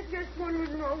 Yes, mon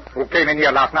lieutenant. Who came in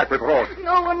here last night with Rose?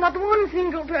 No one, not one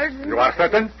single person. You are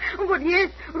certain? But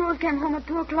yes, Rose came home at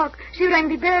 2 o'clock. She rang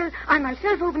the bell. I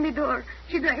myself opened the door.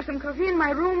 She drank some coffee in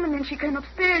my room, and then she came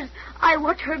upstairs. I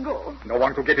watched her go. No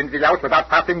one could get into the house without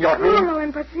passing your room? No,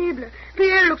 impossible.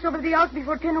 Pierre looks over the house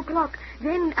before 10 o'clock.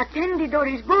 Then at 10 the door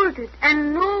is bolted,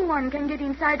 and no one can get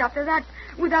inside after that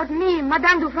without me,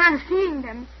 Madame Dufresne, seeing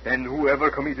them. Then whoever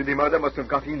committed the murder must have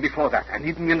got in before that and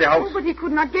hidden in the house. Oh, but he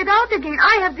could not get out again.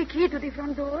 I have the key to the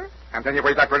front door. And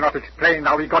anyway, that will not explain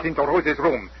how he got into Rose's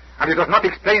room. And it does not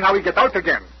explain how he gets out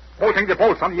again, bolting the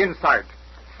bolts on the inside.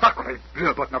 Sacre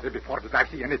bleu, but never before did I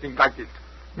see anything like this.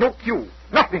 No cue,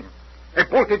 nothing. A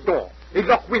bolted door, a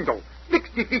locked window,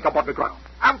 60 feet above the ground.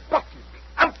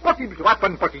 Impossible to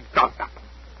happen, but it does happen.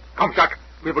 Come, Jacques,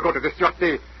 we will go to the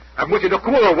Sûreté and Monsieur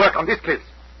Lecour work on this case.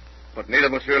 But neither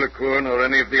Monsieur Lecour nor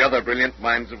any of the other brilliant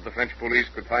minds of the French police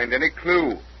could find any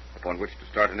clue upon which to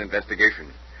start an investigation.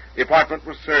 The apartment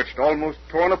was searched, almost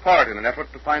torn apart in an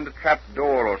effort to find a trap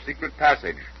door or secret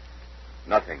passage.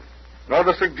 Nothing, nor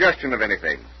the suggestion of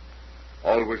anything.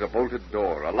 Always a bolted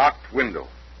door, a locked window.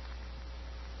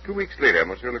 2 weeks later,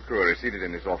 Monsieur Lecour is seated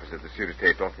in his office at the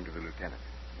Sûreté talking to the lieutenant.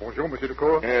 Bonjour, Monsieur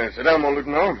Lecour. Sit down, mon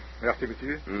lieutenant. Merci,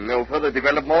 monsieur. No further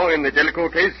development in the Jellicoe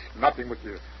case? Nothing,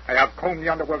 monsieur. I have combed the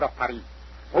underworld of Paris,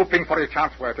 hoping for a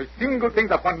chance where a single thing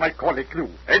that one might call a clue.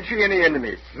 Had she any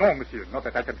enemies? No, monsieur, not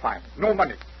that I can find. No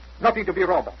money. Nothing to be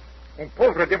robbed. Un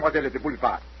pauvre demoiselle de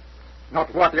boulevard.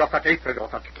 Not worthy of such hatred or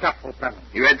such careful planning.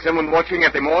 You had someone watching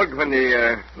at the morgue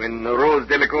when Rose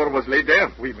Delacour was laid there?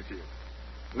 Oui, monsieur.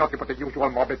 Nothing but the usual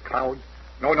morbid crowd.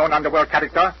 No known underworld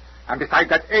character. And besides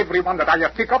that, everyone that I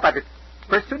have picked up has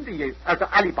questioned as an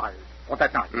alibi for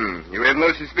that night. You have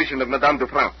no suspicion of Madame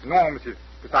Dufresne? No, monsieur.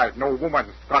 Besides, no woman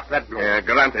struck that blow.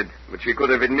 Granted. But she could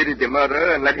have admitted the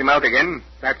murder and let him out again.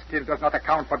 That still does not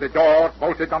account for the door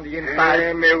bolted on the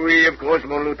inside. Mais oui, of course,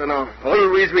 mon lieutenant.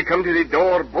 Always we come to the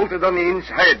door bolted on the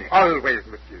inside. Always,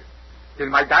 monsieur. Till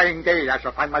my dying day, I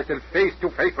shall find myself face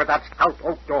to face with that stout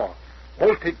oak door,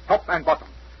 bolted top and bottom.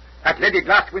 That leaded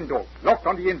glass window, locked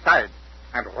on the inside.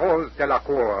 And Rose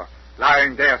Delacour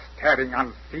lying there staring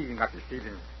unseen at the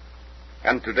ceiling.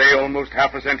 And today, almost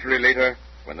half a century later,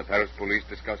 when the Paris police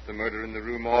discuss the murder in the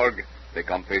Rue Morgue, they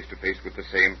come face to face with the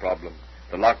same problem.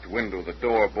 The locked window, the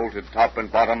door bolted top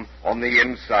and bottom on the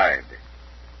inside.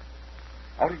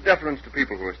 Out of deference to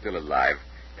people who are still alive,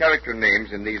 character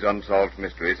names in these unsolved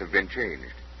mysteries have been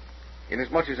changed.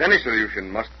 Inasmuch as any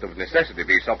solution must of necessity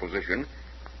be supposition,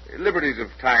 liberties of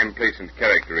time, place, and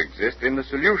character exist in the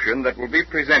solution that will be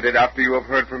presented after you have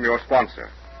heard from your sponsor.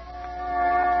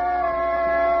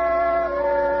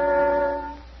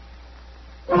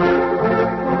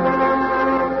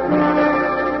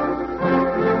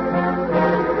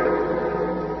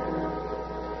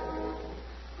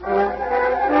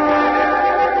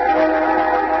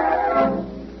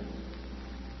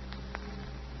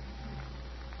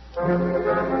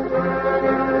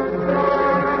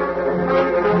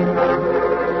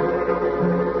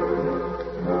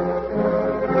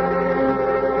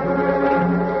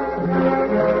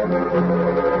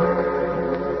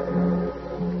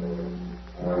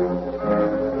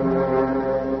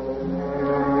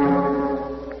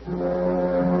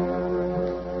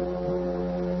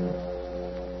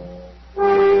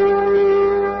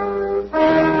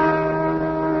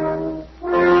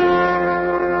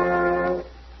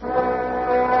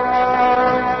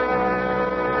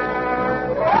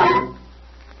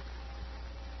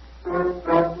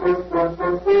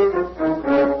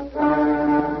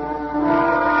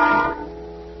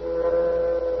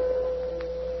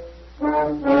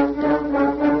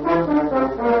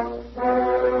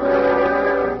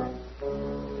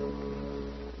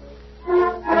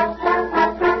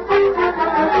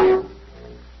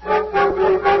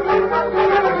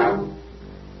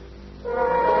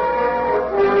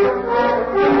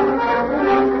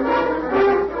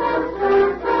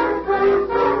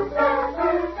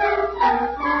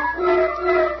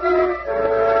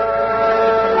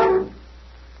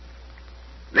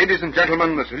 Ladies and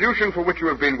gentlemen, the solution for which you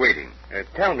have been waiting.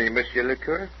 Tell me, Monsieur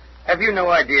Lecoeur, have you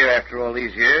no idea after all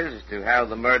these years as to how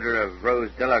the murder of Rose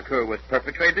Delacour was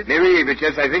perpetrated? Mary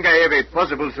Iviches, I think I have a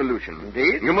possible solution.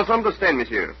 Indeed? You must understand,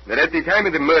 monsieur, that at the time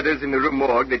of the murders in the Rue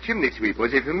Morgue, the chimney sweep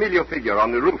was a familiar figure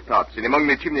on the rooftops and among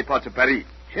the chimney pots of Paris.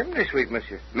 Chimney sweep,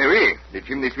 monsieur? Mary, the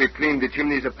chimney sweep cleaned the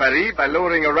chimneys of Paris by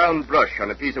lowering a round brush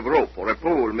on a piece of rope or a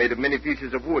pole made of many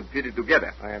pieces of wood fitted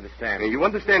together. I understand. You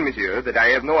understand, monsieur, that I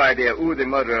have no idea who the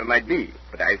murderer might be,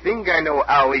 but I think I know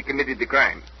how he committed the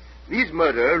crime. This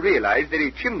murderer realized that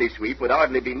a chimney sweep would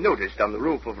hardly be noticed on the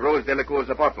roof of Rose Delacour's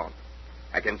apartment.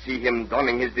 I can see him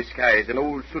donning his disguise, an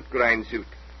old soot-grind suit,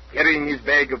 carrying his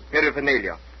bag of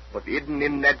paraphernalia, but hidden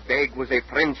in that bag was a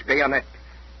French bayonet.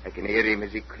 I can hear him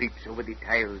as he creeps over the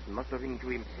tiles, muttering to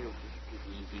himself. It is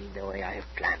easy the way I have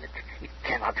planned it. It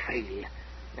cannot fail.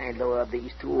 I lower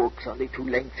these two hooks on the two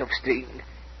lengths of string.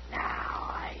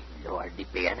 Now I lower the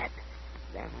bayonet.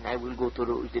 Then I will go to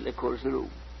Rose Delacour's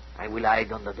room. I will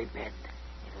hide under the bed.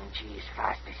 And when she is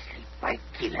fast asleep, I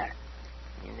kill her.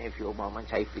 In a few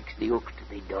moments, I fix the hook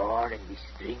to the door and the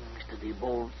strings to the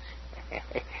bolts.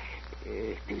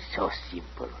 It is so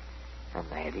simple. When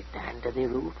I return to the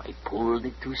roof, I pull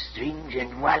the two strings,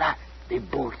 and voila, the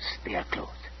bolts, they are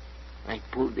closed. I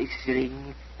pull the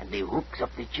string and the hooks up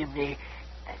the chimney,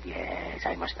 and yes,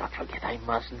 I must not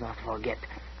forget.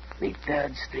 The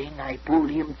third string, I pull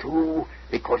him too,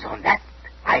 because on that,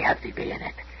 I have the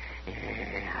bayonet.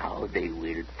 How they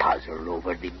will puzzle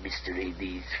over the mystery,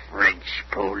 these French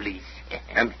police.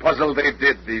 And puzzle they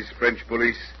did, these French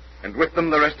police, and with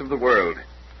them the rest of the world.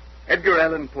 Edgar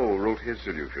Allan Poe wrote his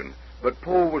solution, but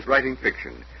Poe was writing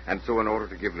fiction, and so in order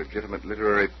to give legitimate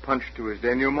literary punch to his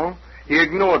denouement, he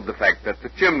ignored the fact that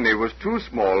the chimney was too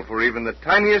small for even the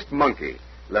tiniest monkey,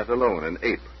 let alone an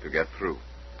ape, to get through.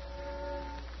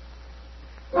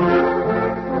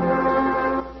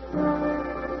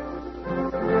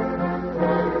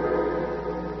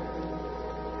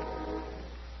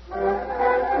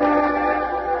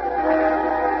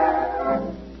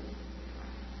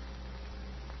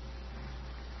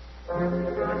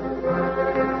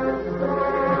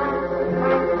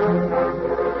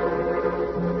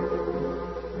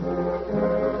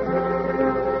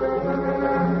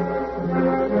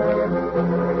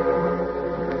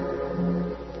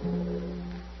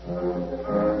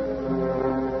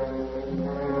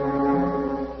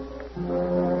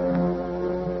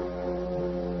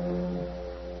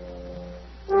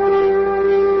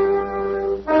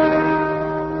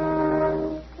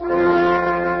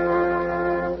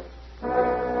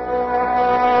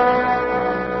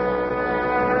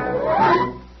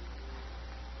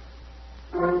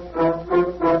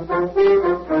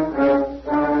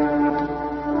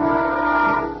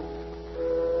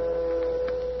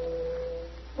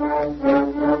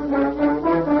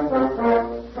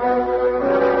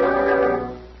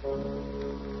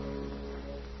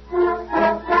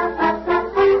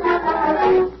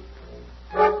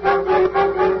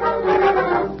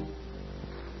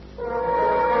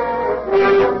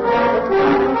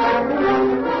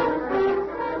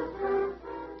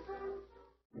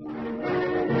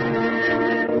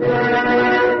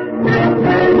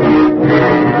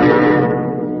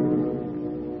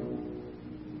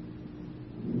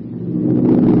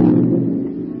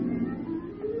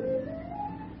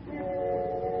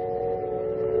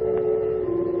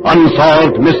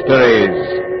 Unsolved Mysteries.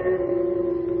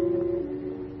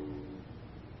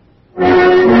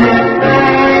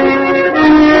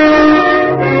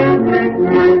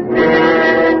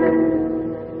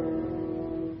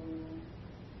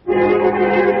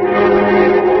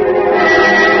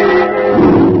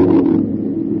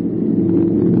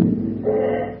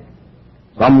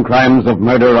 Some crimes of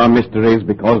murder are mysteries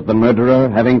because the murderer,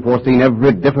 having foreseen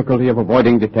every difficulty of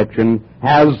avoiding detection,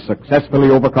 has successfully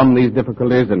overcome these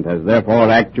difficulties and has therefore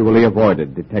actually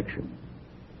avoided detection.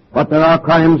 But there are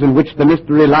crimes in which the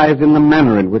mystery lies in the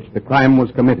manner in which the crime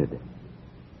was committed.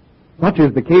 Such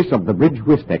is the case of the bridge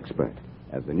whist expert,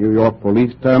 as the New York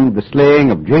police termed the slaying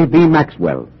of J.B.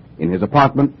 Maxwell in his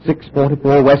apartment,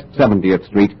 644 West 70th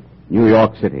Street, New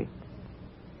York City.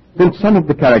 Since some of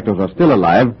the characters are still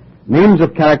alive, names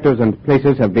of characters and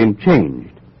places have been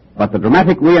changed, but the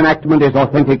dramatic reenactment is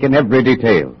authentic in every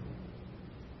detail.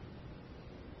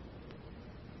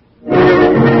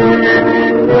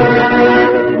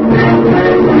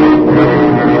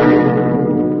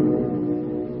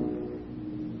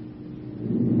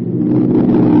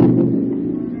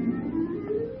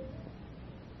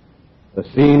 The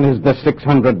scene is the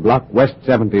 600 block West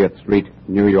 70th Street,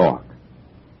 New York.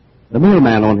 The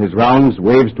mailman on his rounds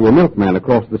waves to a milkman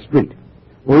across the street.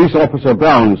 Police Officer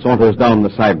Brown saunters down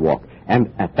the sidewalk, And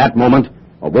at that moment,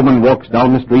 a woman walks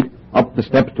down the street, up the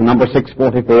steps to number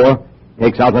 644,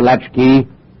 takes out a latch key,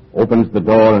 opens the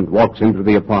door, and walks into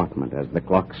the apartment as the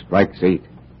clock strikes 8.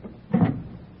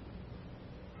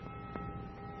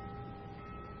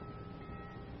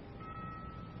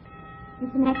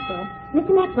 Mr. Maxwell.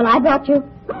 Mr. Maxwell, I brought you...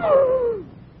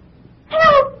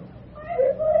 Help!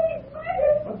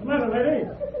 What's the matter, lady?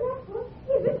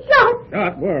 He's been shot.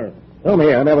 Shot? Where? Show me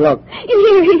here. I'll have a look. In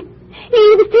here. He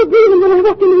was still breathing when I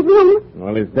walked into his room.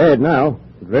 Well, he's dead now.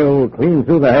 Drilled clean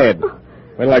through the head.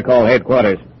 What'll I call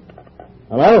headquarters?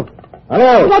 Hello?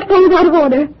 Hello? That phone's out of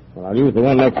order. Well, I'll use the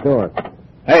one next door.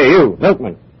 Hey, you,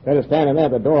 milkman. Instead of standing there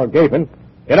at the door gaping,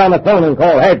 get on the phone and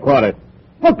call headquarters.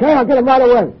 Okay, I'll get him right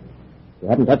away. You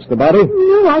haven't touched the body?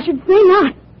 No, I should say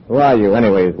not. Who are you,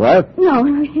 anyways, wife?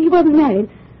 No, he wasn't married.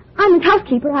 I'm his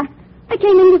housekeeper. I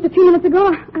came in just a few minutes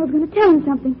ago. I was going to tell him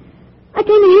something. I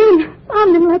came in here and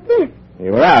found him like this.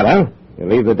 You were out, huh? You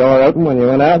leave the door open when you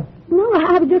went out? No,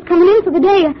 I was just coming in for the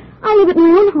day. I live at my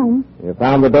own home. You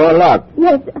found the door locked?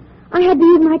 Yes, I had to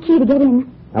use my key to get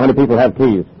in. How many people have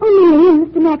keys? Only me and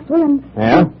Mr. Maxwell and...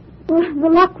 Yeah? Well, the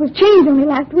lock was changed only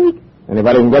last week.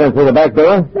 Anybody can get in through the back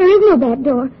door? There is no back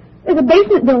door. There's a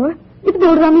basement door. It's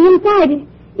bolted on the inside.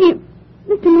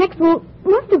 Mr. Maxwell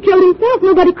must have killed himself.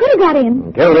 Nobody could have got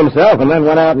in. Killed himself and then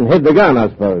went out and hid the gun, I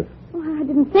suppose. Well, I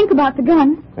didn't think about the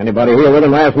gun. Anybody here with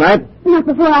him last night? Not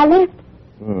before I left.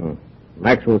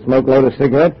 Maxwell smoked a load of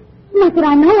cigarettes? Not that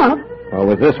I know of. Or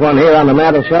was this one here on the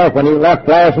mantel shelf when you left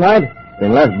last night?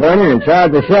 Been left burning and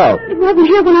charred the shelf? It wasn't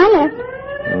here when I left.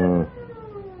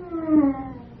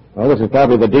 Well, this is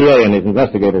probably the DA and his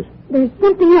investigators. There's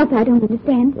something else I don't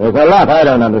understand. There's a lot I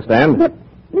don't understand. But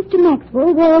Mr.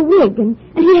 Maxwell wore a wig, and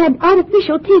he had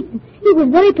artificial teeth. He was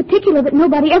very particular that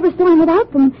nobody ever saw him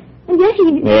without them. And yet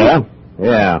he...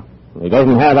 Yeah. He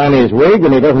doesn't have on his wig,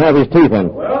 and he doesn't have his teeth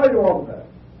in. Where are you, officer?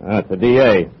 That's the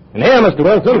DA. And here, Mr.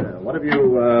 Wilson. What have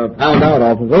you Found out,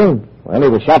 officer. Well, he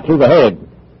was shot through the head.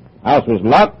 House was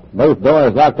locked, both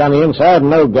doors locked on the inside, and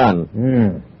no gun.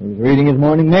 He was reading his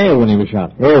morning mail when he was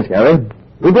shot. Yes, Harry.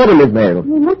 Who brought him his mail? He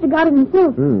must have got it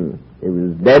himself. He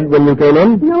was dead when you came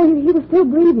in? No, he was still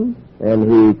breathing. And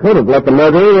he could have let the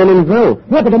murderer in himself.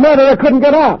 Yeah, but the murderer couldn't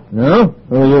get out. No?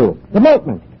 Who are you? The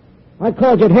milkman. I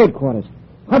called you at headquarters.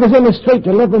 I was in the street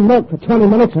delivering milk for 20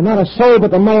 minutes and not a soul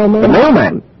but the mailman. The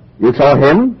mailman? You saw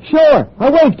him? Sure. I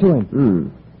waved to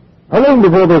him. How long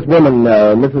before this woman,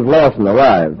 Mrs. Lawson,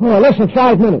 arrived? Oh, less than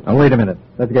 5 minutes. Now, wait a minute.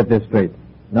 Let's get this straight.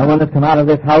 No one has come out of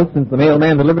this house since the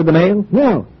mailman delivered the mail?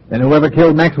 No. Then whoever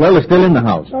killed Maxwell is still in the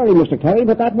house. Sorry, Mr. Carey,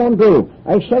 but that won't do.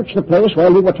 I searched the place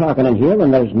while we were talking in here,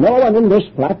 and there's no one in this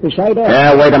flat beside us.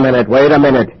 Yeah, wait a minute.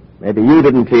 Maybe you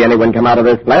didn't see anyone come out of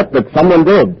this flat, but someone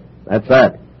did. That's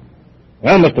that.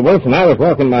 Well, Mr. Wilson, I was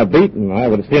walking my beat, and I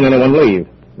would have seen anyone leave.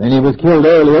 Then he was killed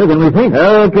earlier than we think.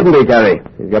 Oh, it couldn't be, Carey.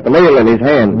 He's got the mail in his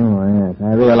hand. Oh, yes.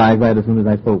 I realized that as soon as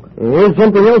I spoke. Here's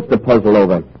something else to puzzle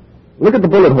over. Look at the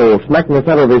bullet hole smack in the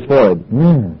center of his forehead.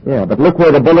 Yeah, but look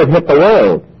where the bullet hit the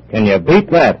wall. Can you beat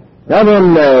that? Now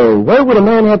then, where would a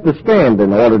man have to stand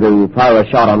in order to fire a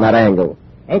shot on that angle?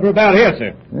 Over about here,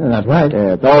 sir. Yeah, that's right.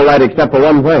 Yeah, it's all right except for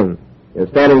one thing. You're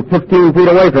standing 15 feet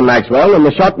away from Maxwell, and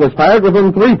the shot was fired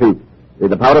within 3 feet. See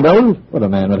the powder burns? Well, a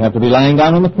man would have to be lying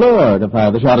down on the floor to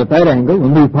fire the shot at that angle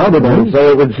and leave powder burns.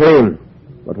 So it would seem.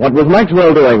 But what was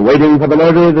Maxwell doing, waiting for the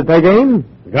murderer to take aim?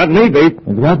 Got me beat.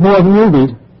 It's got more than you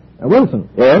beat. Wilson.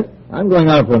 Yes? I'm going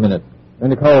out for a minute. Going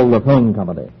to call the phone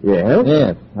company. Yes?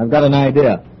 Yes. I've got an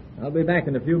idea. I'll be back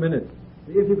in a few minutes.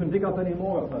 See if you can dig up any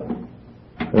more of them.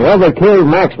 Whoever killed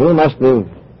Maxwell must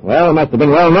have been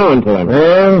well known to him.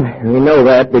 Well, we know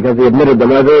that because he admitted the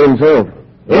murder himself.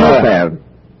 He must have.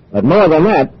 But more than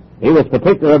that, he was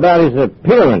particular about his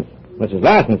appearance. Mrs.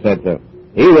 Larson said so.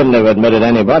 He wouldn't have admitted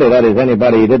anybody, that is,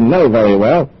 anybody he didn't know very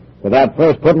well, without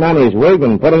first putting on his wig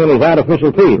and putting in his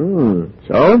artificial teeth.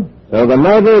 So? So the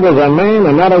murderer was a man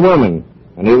and not a woman.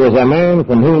 And he was a man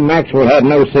from whom Maxwell had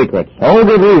no secrets. All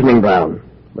good reasoning, Brown.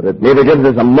 But it neither gives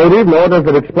us a motive nor does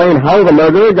it explain how the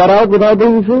murderer got out without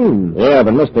being seen. Yeah,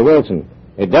 but Mr. Wilson,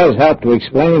 it does help to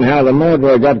explain how the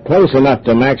murderer got close enough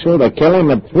to Maxwell to kill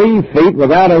him at 3 feet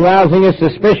without arousing his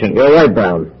suspicion. You're right,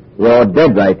 Brown. You're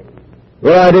dead right.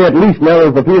 Your idea at least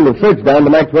narrows the field of search down to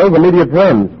Maxwell's immediate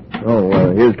friends.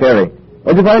 Here's Carey.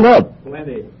 What'd you find out?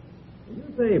 Plenty. Did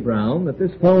you say, Brown, that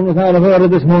this phone was out of order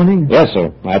this morning? Yes,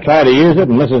 sir. I tried to use it,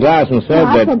 and Mrs. Larson said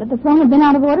I said that the phone had been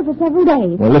out of order for several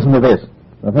days. Well, listen to this.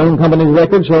 The phone company's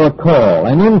records show a call,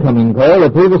 an incoming call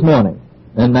at 3 this morning.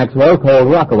 Then Maxwell called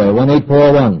Rockaway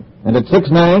 1841. And at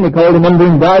 6:09 he called him number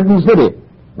in Garden City.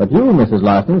 But you, Mrs.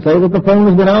 Larson, say that the phone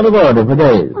has been out of order for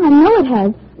days. I know it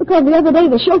has. Because the other day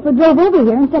the chauffeur drove over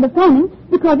here instead of phoning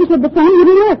because he said the phone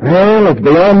wouldn't work. Well, it's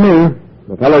beyond me.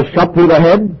 The fellow's shot through the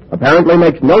head, apparently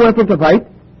makes no effort to fight,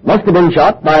 must have been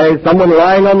shot by someone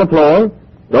lying on the floor,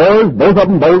 doors, both of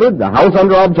them bolted, the house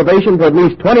under observation for at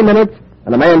least 20 minutes,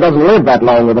 and a man doesn't live that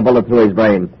long with a bullet through his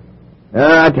brain.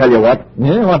 I tell you what.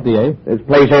 Yeah, what, D.A.? This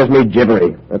place has me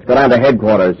jittery. Let's go down to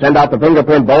headquarters, send out the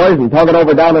fingerprint boys, and talk it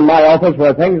over down in my office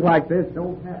where things like this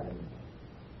don't happen.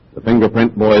 The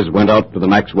fingerprint boys went out to the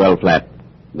Maxwell flat.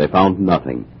 They found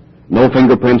nothing. No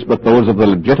fingerprints but those of the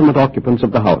legitimate occupants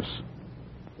of the house.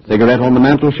 The cigarette on the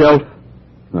mantel shelf?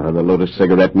 The Lotus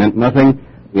cigarette meant nothing.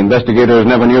 The investigators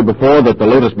never knew before that the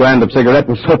Lotus brand of cigarette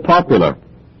was so popular.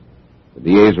 The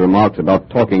DA's remarks about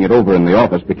talking it over in the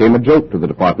office became a joke to the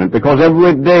department because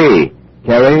every day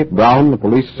Carey, Brown, the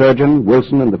police surgeon,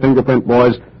 Wilson, and the fingerprint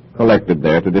boys collected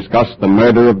there to discuss the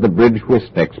murder of the bridge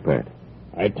whist expert.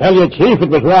 I tell you, Chief, it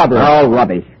was robbery. Oh,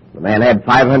 rubbish. The man had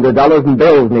 $500 in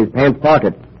bills in his pants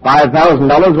pocket.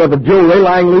 $5,000 worth of jewelry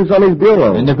lying loose on his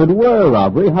bureau. And if it were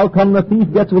robbery, how come the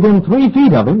thief gets within 3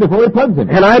 feet of him before he plugs him?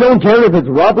 And I don't care if it's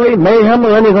robbery, mayhem,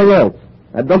 or anything else.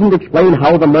 That doesn't explain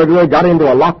how the murderer got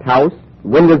into a locked house,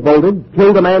 windows bolted,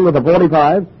 killed a man with a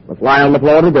 .45, must lie on the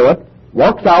floor to do it,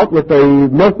 walks out with the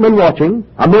milkman watching,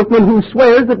 a milkman who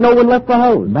swears that no one left the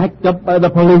house. Backed up by the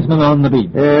policeman on the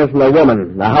beat. Yes, and the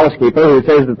woman, the housekeeper, who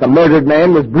says that the murdered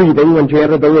man was breathing when she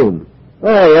entered the room.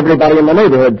 Well, everybody in the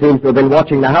neighborhood seems to have been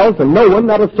watching the house, and no one,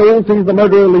 not a soul, sees the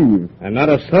murderer leave. And not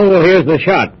a soul hears the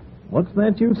shot. What's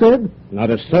that you said? Not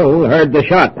a soul heard the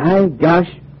shot. My gosh,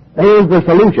 there's the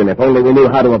solution, if only we knew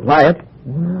how to apply it.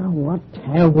 What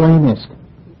have we missed?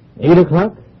 8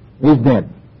 o'clock? He's dead.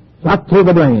 Shot through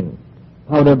the brain.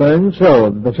 Powder burns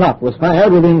showed the shot was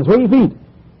fired within 3 feet.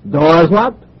 Doors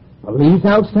locked. Police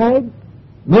outside.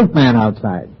 Milkman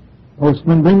outside.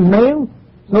 Postman brings mail.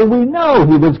 So we know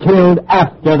he was killed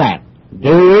after that.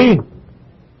 Do we?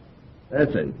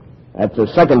 Listen, that's the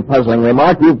second puzzling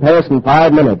remark you've passed in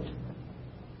 5 minutes.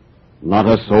 Not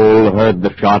a soul heard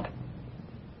the shot.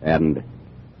 And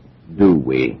do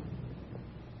we?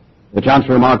 The chance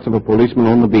remarks of a policeman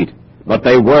on the beat. But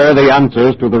they were the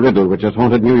answers to the riddle which has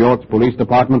haunted New York's police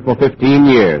department for 15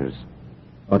 years.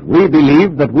 But we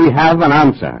believe that we have an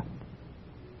answer.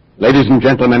 Ladies and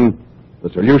gentlemen, the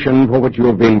solution for which you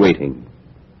have been waiting.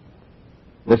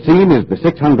 The scene is the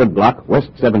 600 block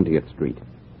West 70th Street.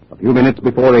 A few minutes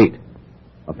before 8.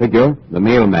 A figure, the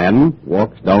mailman,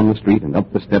 walks down the street and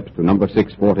up the steps to number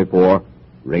 644,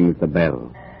 rings the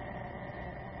bell.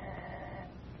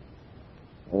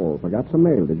 Oh, forgot some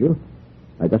mail, did you?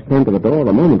 I just came to the door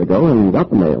a moment ago and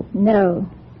got the mail. No,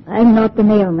 I'm not the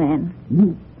mailman.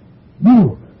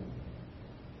 You?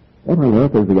 What on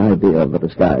earth is the idea of the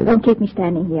disguise? Don't keep me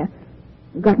standing here.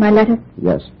 You got my letter?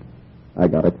 Yes, I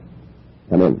got it.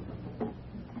 Come in.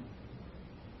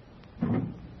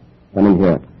 Come in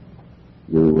here.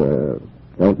 You,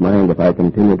 don't mind if I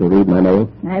continue to read my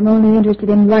mail? I'm only interested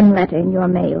in one letter in your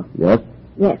mail. Yes?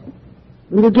 Yes.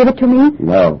 Will you give it to me?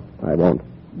 No, I won't.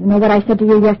 You know what I said to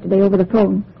you yesterday over the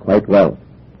phone? Quite well.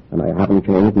 And I haven't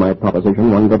changed my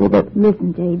proposition one little bit.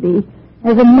 Listen, J.B.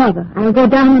 As a mother, I'll go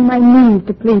down on my knees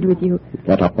to plead with you.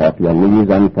 Get up off your knees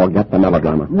and forget the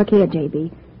melodrama. Look here,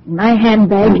 J.B. In my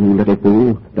handbag... You little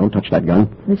fool. Don't touch that gun.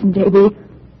 Listen, J.B.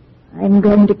 I'm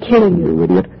going to kill you. You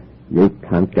idiot. You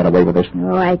can't get away with this.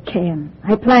 Oh, I can.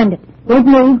 I planned it. Don't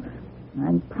move.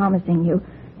 I'm promising you.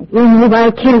 If you move,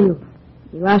 I'll kill you.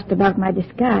 You asked about my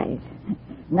disguise.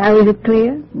 Now is it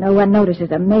clear? No one notices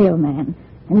a mailman.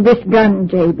 And this gun,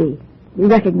 J.B. You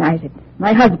recognize it.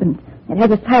 My husband's. It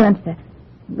has a silencer.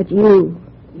 But you,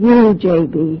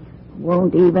 J.B.,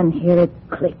 won't even hear it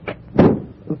click.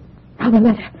 Now the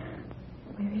letter.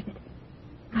 Where is it?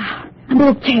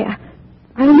 Under the chair.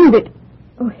 I'll move it.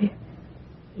 Oh,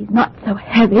 he's not so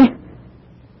heavy.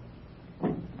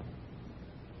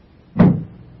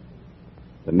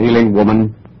 The kneeling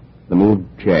woman, the moved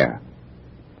chair.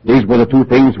 These were the two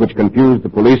things which confused the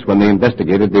police when they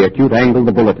investigated the acute angle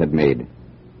the bullet had made.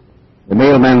 The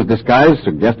mailman's disguise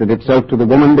suggested itself to the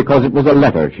woman because it was a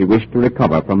letter she wished to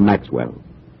recover from Maxwell.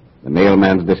 The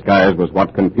mailman's disguise was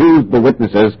what confused the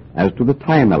witnesses as to the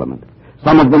time element.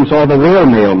 Some of them saw the real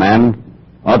mailman,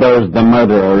 others the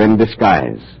murderer in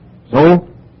disguise. So,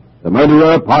 the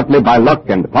murderer, partly by luck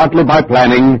and partly by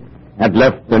planning, had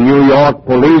left the New York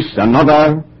police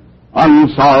another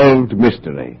unsolved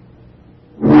mystery.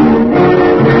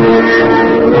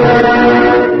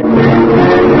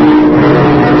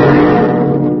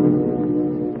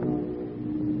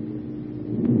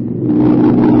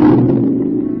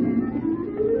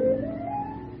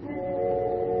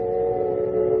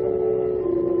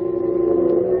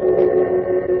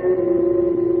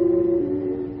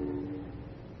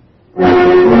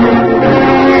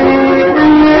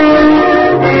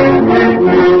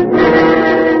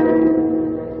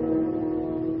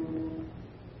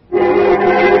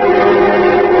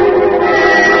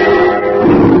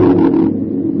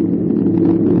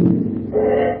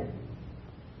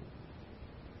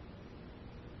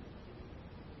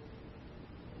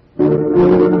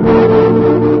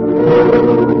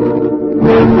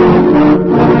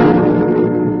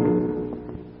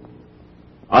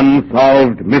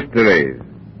 Unsolved Mysteries.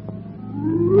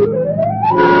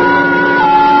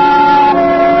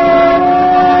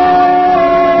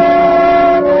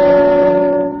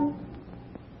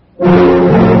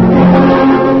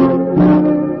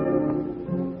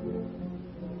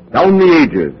 Down the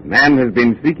ages, man has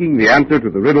been seeking the answer to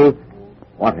the riddle,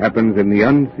 what happens in the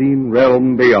unseen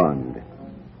realm beyond?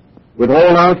 With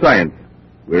all our science,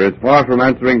 we're as far from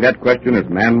answering that question as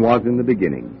man was in the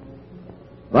beginning.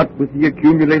 But with the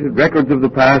accumulated records of the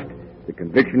past, the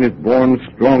conviction is borne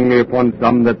strongly upon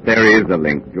some that there is a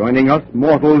link joining us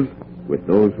mortals with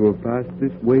those who have passed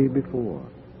this way before.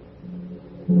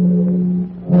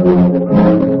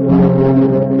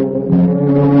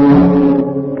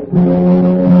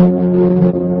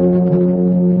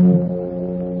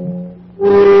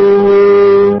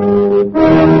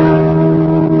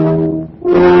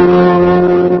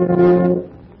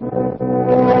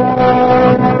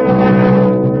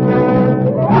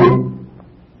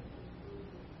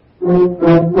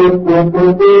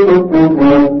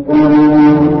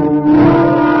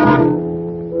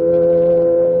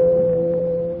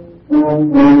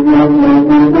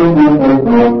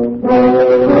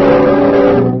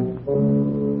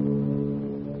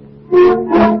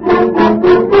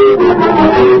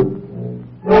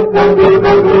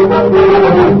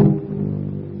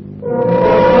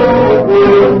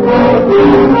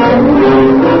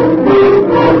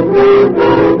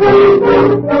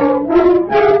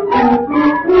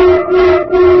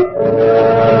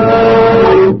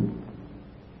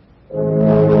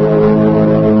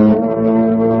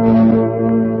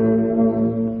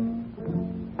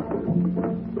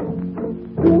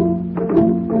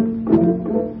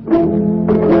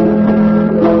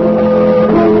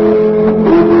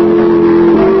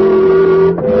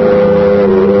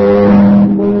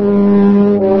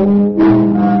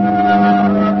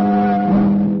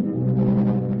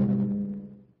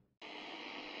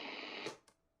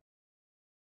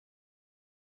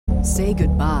 Say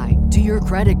goodbye to your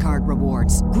credit card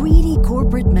rewards. Greedy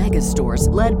corporate mega stores,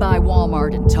 led by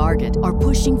Walmart and Target, are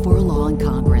pushing for a law in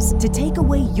Congress to take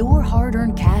away your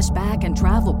hard-earned cash back and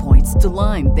travel points to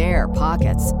line their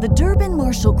pockets. The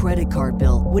Durbin-Marshall credit card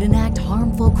bill would enact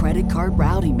harmful credit card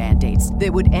routing mandates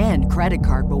that would end credit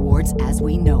card rewards as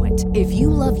we know it. If you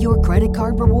love your credit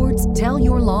card rewards, tell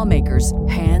your lawmakers,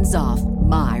 hands off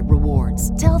my rewards.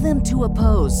 Tell them to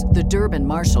oppose the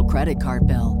Durbin-Marshall credit card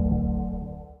bill.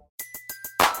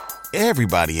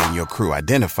 Everybody in your crew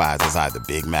identifies as either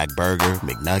Big Mac Burger,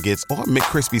 McNuggets, or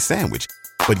McCrispy Sandwich.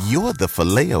 But you're the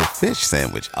Filet-O-Fish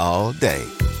Sandwich all day.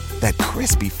 That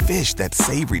crispy fish, that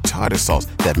savory tartar sauce,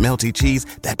 that melty cheese,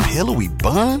 that pillowy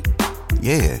bun.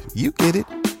 Yeah, you get it.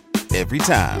 Every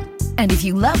time. And if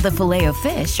you love the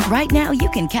Filet-O-Fish, right now you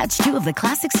can catch two of the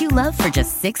classics you love for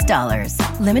just $6.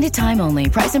 Limited time only.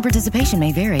 Price and participation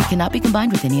may vary. Cannot be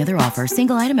combined with any other offer.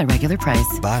 Single item at regular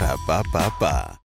price. Ba-da-ba-ba-ba.